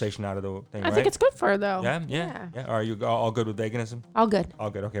conversation out of the thing. I think it's good for her, though. Yeah. Are you all good with veganism? All good. All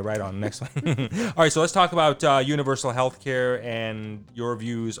good. Okay, right on. Next one. All right, so let's talk about universal health care and your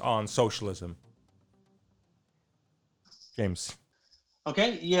views on socialism. James.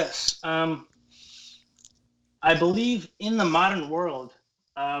 Okay, yes. I believe in the modern world,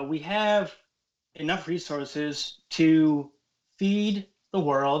 we have enough resources to feed the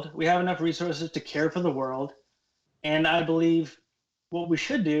world. We have enough resources to care for the world. And I believe what we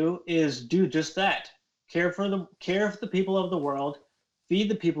should do is do just that. Care for the people of the world, feed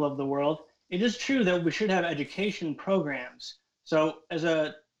the people of the world. It is true that we should have education programs. So as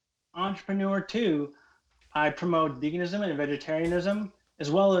an entrepreneur too, I promote veganism and vegetarianism, as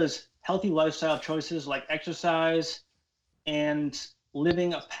well as healthy lifestyle choices like exercise and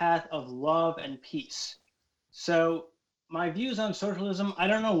living a path of love and peace. So my views on socialism, I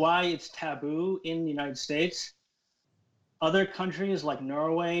don't know why it's taboo in the United States. Other countries like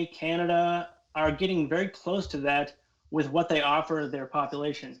Norway, Canada are getting very close to that with what they offer their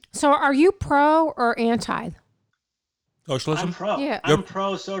population. So are you pro or anti? Socialism? I'm pro. Yeah. I'm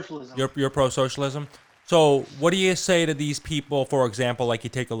pro-socialism. You're pro-socialism? So what do you say to these people, for example, like you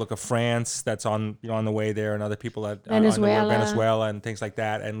take a look at France that's on on the way there, and other people that Venezuela and things like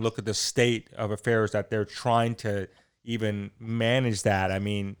that, and look at the state of affairs that they're trying to even manage that? I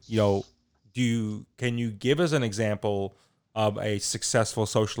mean, can you give us an example of a successful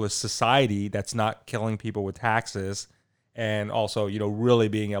socialist society that's not killing people with taxes and also, really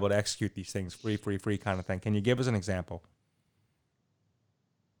being able to execute these things free kind of thing? Can you give us an example?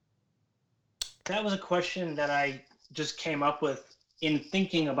 That was a question that I just came up with in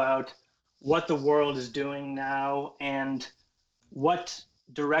thinking about what the world is doing now and what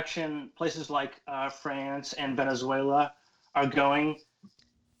direction places like France and Venezuela are going.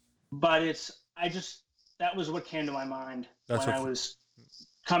 But that was what came to my mind I was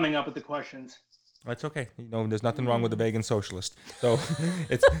coming up with the questions. That's okay. There's nothing wrong with a vegan socialist.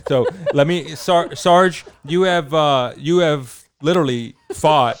 So let me, Sarge, you have literally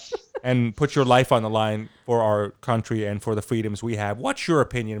fought and put your life on the line for our country and for the freedoms we have. What's your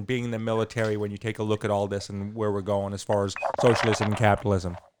opinion, being in the military, when you take a look at all this and where we're going as far as socialism and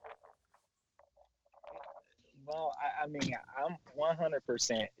capitalism? Well, I mean, I'm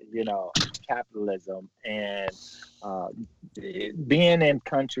 100%, capitalism, and uh, being in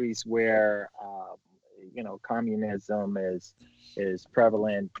countries where communism is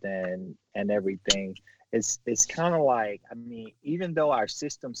prevalent and everything. It's kind of like, I mean, even though our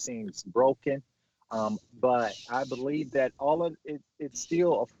system seems broken, but I believe that all of it, it's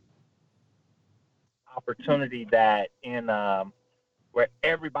still a opportunity that in where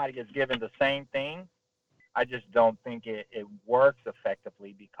everybody is given the same thing. I just don't think it works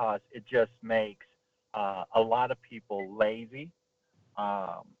effectively because it just makes a lot of people lazy.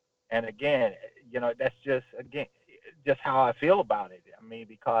 Um, and again, that's just how I feel about it. I mean,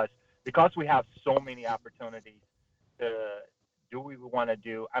 because we have so many opportunities to do what we want to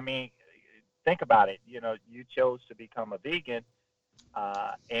do. I mean, think about it. You chose to become a vegan,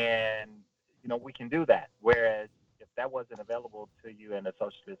 and we can do that. Whereas if that wasn't available to you in a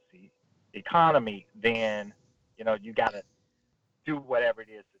socialist economy, then you got to do whatever it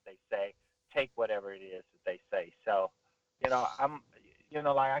is that they say, take whatever it is that they say. So, I'm,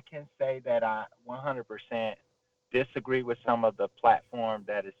 like I can say that I 100% disagree with some of the platform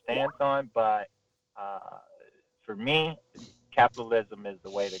that it stands on, but uh, for me, capitalism is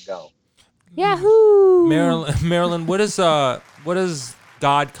the way to go. Yahoo! Marilyn, what is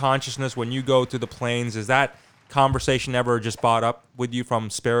God consciousness when you go to the plains? Is that conversation ever just brought up with you from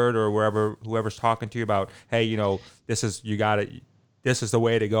spirit or whoever's talking to you about, hey, this is you got it, this is the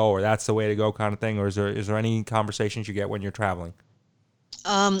way to go, or that's the way to go, kind of thing, or is there any conversations you get when you're traveling?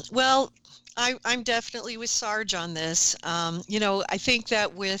 Well, I'm definitely with Sarge on this. I think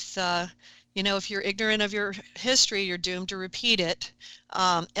that with, if you're ignorant of your history, you're doomed to repeat it.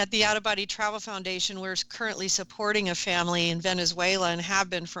 At the Out of Body Travel Foundation, we're currently supporting a family in Venezuela and have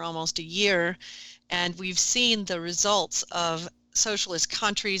been for almost a year. And we've seen the results of socialist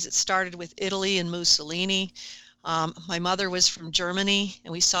countries. It started with Italy and Mussolini. My mother was from Germany,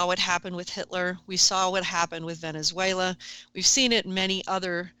 and we saw what happened with Hitler. We saw what happened with Venezuela. We've seen it in many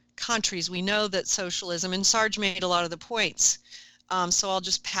other countries. We know that socialism, and Sarge made a lot of the points. So I'll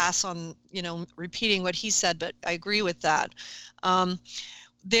just pass on, repeating what he said, but I agree with that.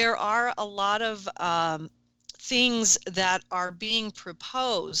 There are a lot of things that are being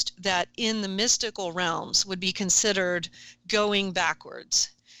proposed that in the mystical realms would be considered going backwards.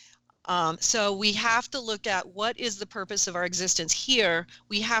 So we have to look at what is the purpose of our existence here.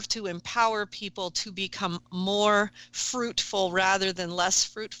 We have to empower people to become more fruitful rather than less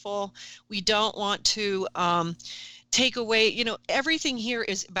fruitful. We don't want to take away, everything here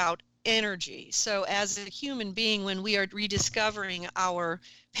is about energy. So as a human being, when we are rediscovering our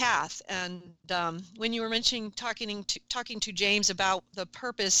path, and when you were mentioning talking to James about the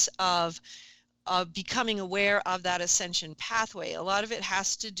purpose of becoming aware of that ascension pathway, a lot of it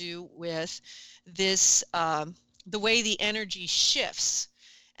has to do with this, the way the energy shifts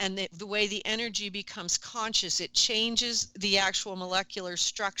and the way the energy becomes conscious. It changes the actual molecular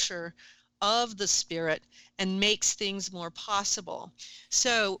structure of the spirit and makes things more possible.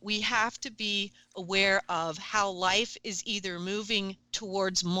 So we have to be aware of how life is either moving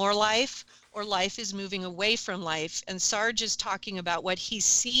towards more life or life is moving away from life. And Sarge is talking about what he's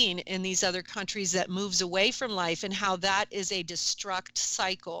seen in these other countries that moves away from life and how that is a destruct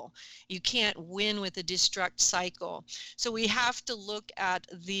cycle. You can't win with a destruct cycle. So we have to look at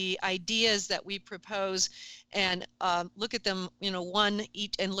the ideas that we propose and look at them, one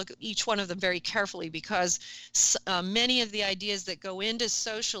each, and look at each one of them very carefully, because many of the ideas that go into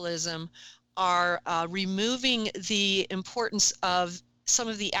socialism are removing the importance of some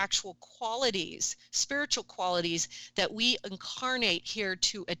of the actual qualities, spiritual qualities that we incarnate here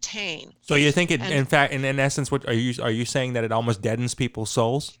to attain. So you think in fact, in essence, what are you saying, that it almost deadens people's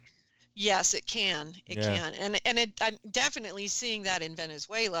souls? Yes, it can. It can. And I'm definitely seeing that in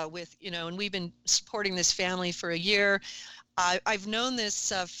Venezuela with, and we've been supporting this family for a year. I've known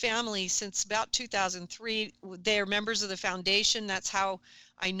this family since about 2003. They're members of the foundation. That's how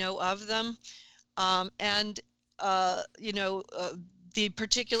I know of them. The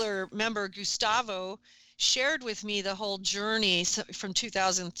particular member, Gustavo, shared with me the whole journey from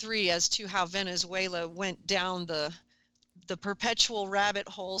 2003 as to how Venezuela went down the perpetual rabbit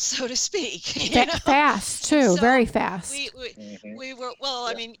hole, so to speak. Fast too, So very fast. we were, well,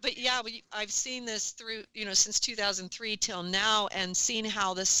 I mean, but yeah, I've seen this through, since 2003 till now, and seen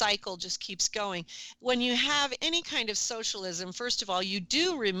how the cycle just keeps going. When you have any kind of socialism, first of all, you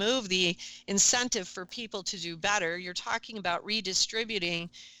do remove the incentive for people to do better. You're talking about redistributing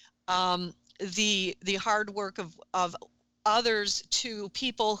the hard work of others to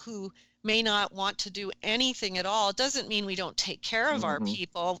people who may not want to do anything at all. It doesn't mean we don't take care of our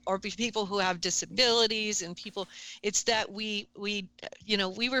people or people who have disabilities and people. It's that we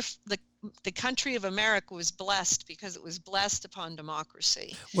were the country of America was blessed because it was blessed upon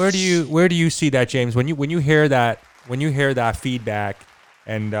democracy. Where do you see that, James? When you hear that feedback,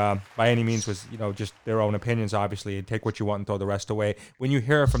 and by any means was just their own opinions, obviously, and take what you want and throw the rest away. When you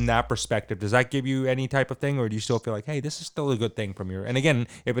hear it from that perspective, does that give you any type of thing, or do you still feel like, hey, this is still a good thing from your? And again,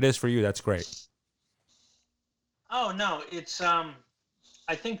 if it is for you, that's great. Oh no, it's I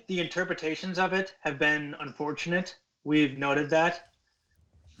think the interpretations of it have been unfortunate. We've noted that,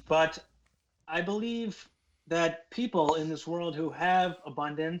 but I believe that people in this world who have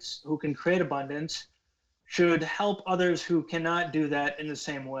abundance, who can create abundance, should help others who cannot do that in the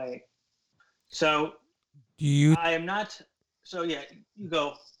same way. So I am not. So yeah, you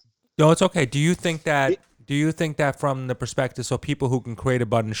go. No, it's okay. Do you think that from the perspective, so people who can create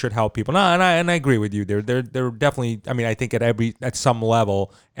abundance should help people? No, and I agree with you. They're definitely. I mean, I think at some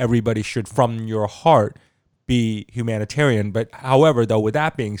level, everybody should, from your heart, be humanitarian. But however, though, with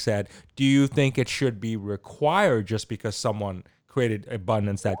that being said, do you think it should be required just because someone created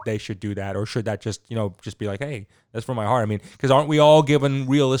abundance that they should do that, or should that just be like, hey, that's from my heart? I mean, because aren't we all given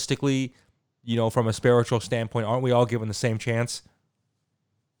realistically, from a spiritual standpoint, aren't we all given the same chance?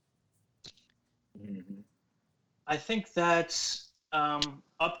 I think that's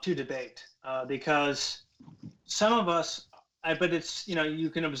up to debate because some of us, but it's you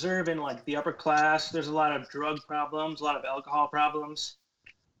can observe in like the upper class, there's a lot of drug problems, a lot of alcohol problems,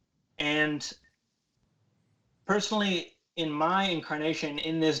 and personally, in my incarnation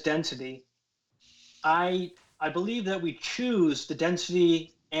in this density, I believe that we choose the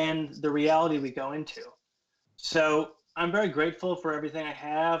density and the reality we go into. So I'm very grateful for everything I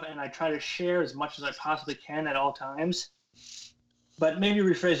have, and I try to share as much as I possibly can at all times. But maybe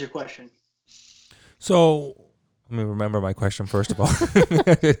rephrase your question. So let me remember my question first of all.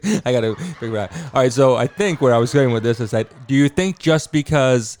 I got to figure it out. All right, so I think where I was going with this is that, do you think just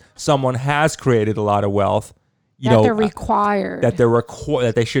because someone has created a lot of wealth, they're required,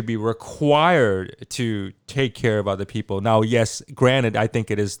 that they should be required to take care of other people? Now, yes, granted, I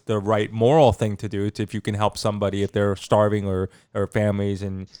think it is the right moral thing to do if you can help somebody if they're starving or families,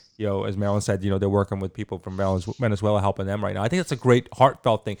 and as Marilyn said, they're working with people from Venezuela, helping them right now. I think that's a great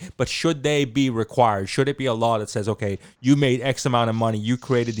heartfelt thing. But should they be required? Should it be a law that says, okay, you made X amount of money, you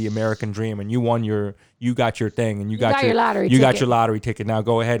created the American dream, and you got your thing, and you got your lottery ticket. Now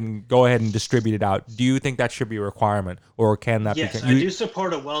go ahead and distribute it out. Do you think that should be a requirement, or can that? Yes, I do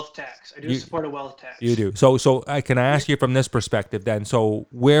support a wealth tax. You do. So can I ask you from this perspective then? So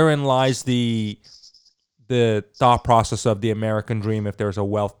wherein lies the thought process of the American dream if there's a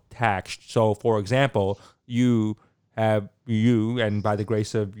wealth tax? So, for example, you, and by the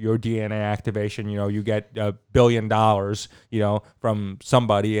grace of your DNA activation, you get $1 billion, from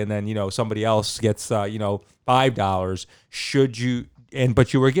somebody, and then, somebody else gets, $5. Should you,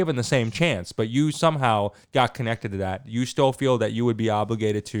 but you were given the same chance, but you somehow got connected to that. You still feel that you would be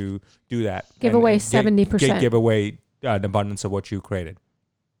obligated to do that. Give away 70%. Give away an abundance of what you created.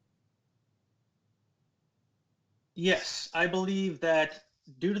 Yes, I believe that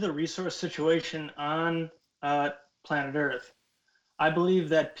due to the resource situation on planet Earth, I believe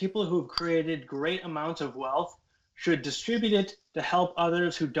that people who have created great amounts of wealth should distribute it to help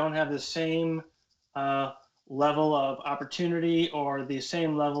others who don't have the same level of opportunity, or the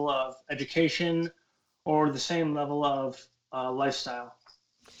same level of education, or the same level of lifestyle.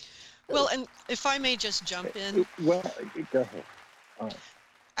 Well, and if I may just jump in. Well, go ahead.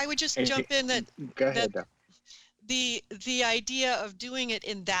 I would just jump in that. Go ahead. The idea of doing it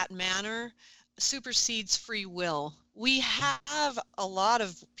in that manner supersedes free will. We have a lot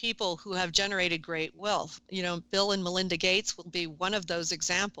of people who have generated great wealth. Bill and Melinda Gates will be one of those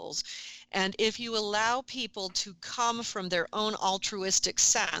examples. And if you allow people to come from their own altruistic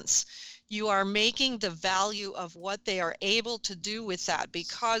sense, you are making the value of what they are able to do with that,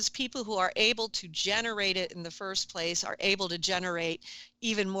 because people who are able to generate it in the first place are able to generate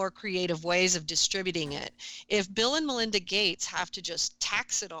even more creative ways of distributing it. If Bill and Melinda Gates have to just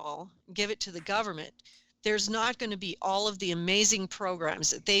tax it all, give it to the government, there's not going to be all of the amazing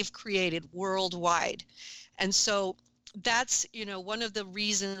programs that they've created worldwide. And so that's, one of the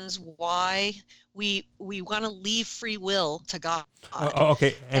reasons why we want to leave free will to God.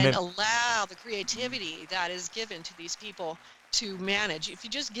 Okay. And allow the creativity that is given to these people to manage. If you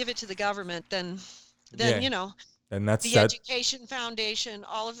just give it to the government, then and that's the Education Foundation,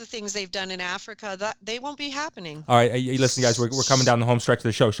 all of the things they've done in Africa, that they won't be happening. All right, listen, guys, we're coming down the home stretch of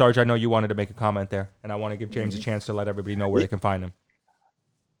the show. Sarge, I know you wanted to make a comment there, and I want to give James a chance to let everybody know where they can find him.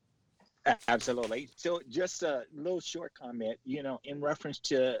 Absolutely. So just a little short comment, in reference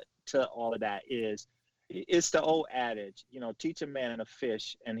to all of that is it's the old adage, teach a man to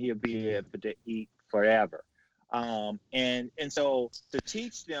fish and he'll be able to eat forever. And so to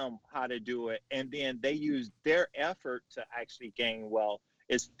teach them how to do it, and then they use their effort to actually gain wealth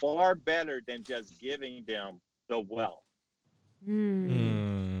is far better than just giving them the wealth.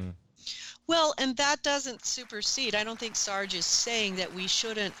 Well, and that doesn't supersede. I don't think Sarge is saying that we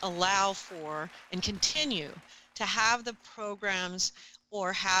shouldn't allow for and continue to have the programs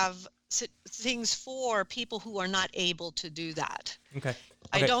or have things for people who are not able to do that. Okay.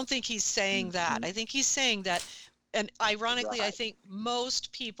 I don't think he's saying that. I think he's saying that, and ironically, Right. I think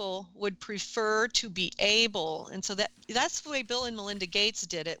most people would prefer to be able, and so that's the way Bill and Melinda Gates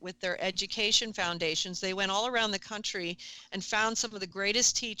did it with their education foundations. They went all around the country and found some of the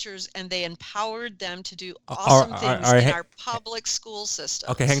greatest teachers, and they empowered them to do awesome things in our public school system.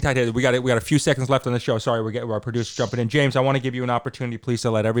 Okay, hang tight here. We got a few seconds left on the show. Sorry, we're our producer jumping in. James, I want to give you an opportunity, please,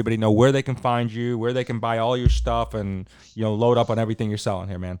 to let everybody know where they can find you, where they can buy all your stuff, and load up on everything you're selling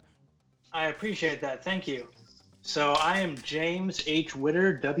here, man. I appreciate that. Thank you. So I am James H.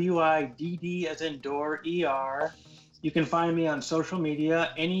 Witter, W-I-D-D as in door, E-R. You can find me on social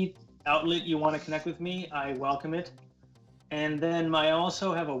media. Any outlet you want to connect with me, I welcome it. And then I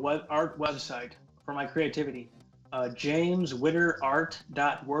also have a art website for my creativity,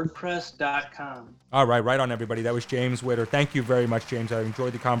 jameswitterart.wordpress.com. All right, right on, everybody. That was James Witter. Thank you very much, James. I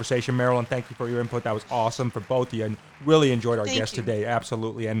enjoyed the conversation. Marilyn, thank you for your input. That was awesome for both of you, and really enjoyed our guest today.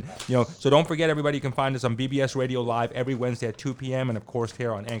 Absolutely. And, so don't forget, everybody, you can find us on BBS Radio Live every Wednesday at 2 p.m. and, of course,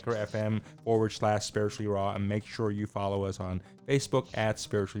 here on Anchor FM/Spiritually Raw. And make sure you follow us on Facebook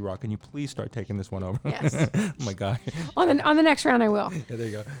 @Spiritually Raw. Can you please start taking this one over? Yes. Oh, my God. On the next round, I will. Yeah, there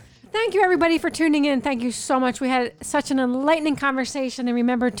you go. Thank you, everybody, for tuning in. Thank you so much. We had such an enlightening conversation. And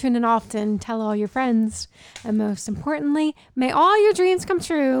remember, tune in often. Tell all your friends. And most importantly, may all your dreams come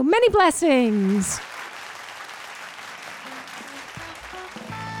true. Many blessings.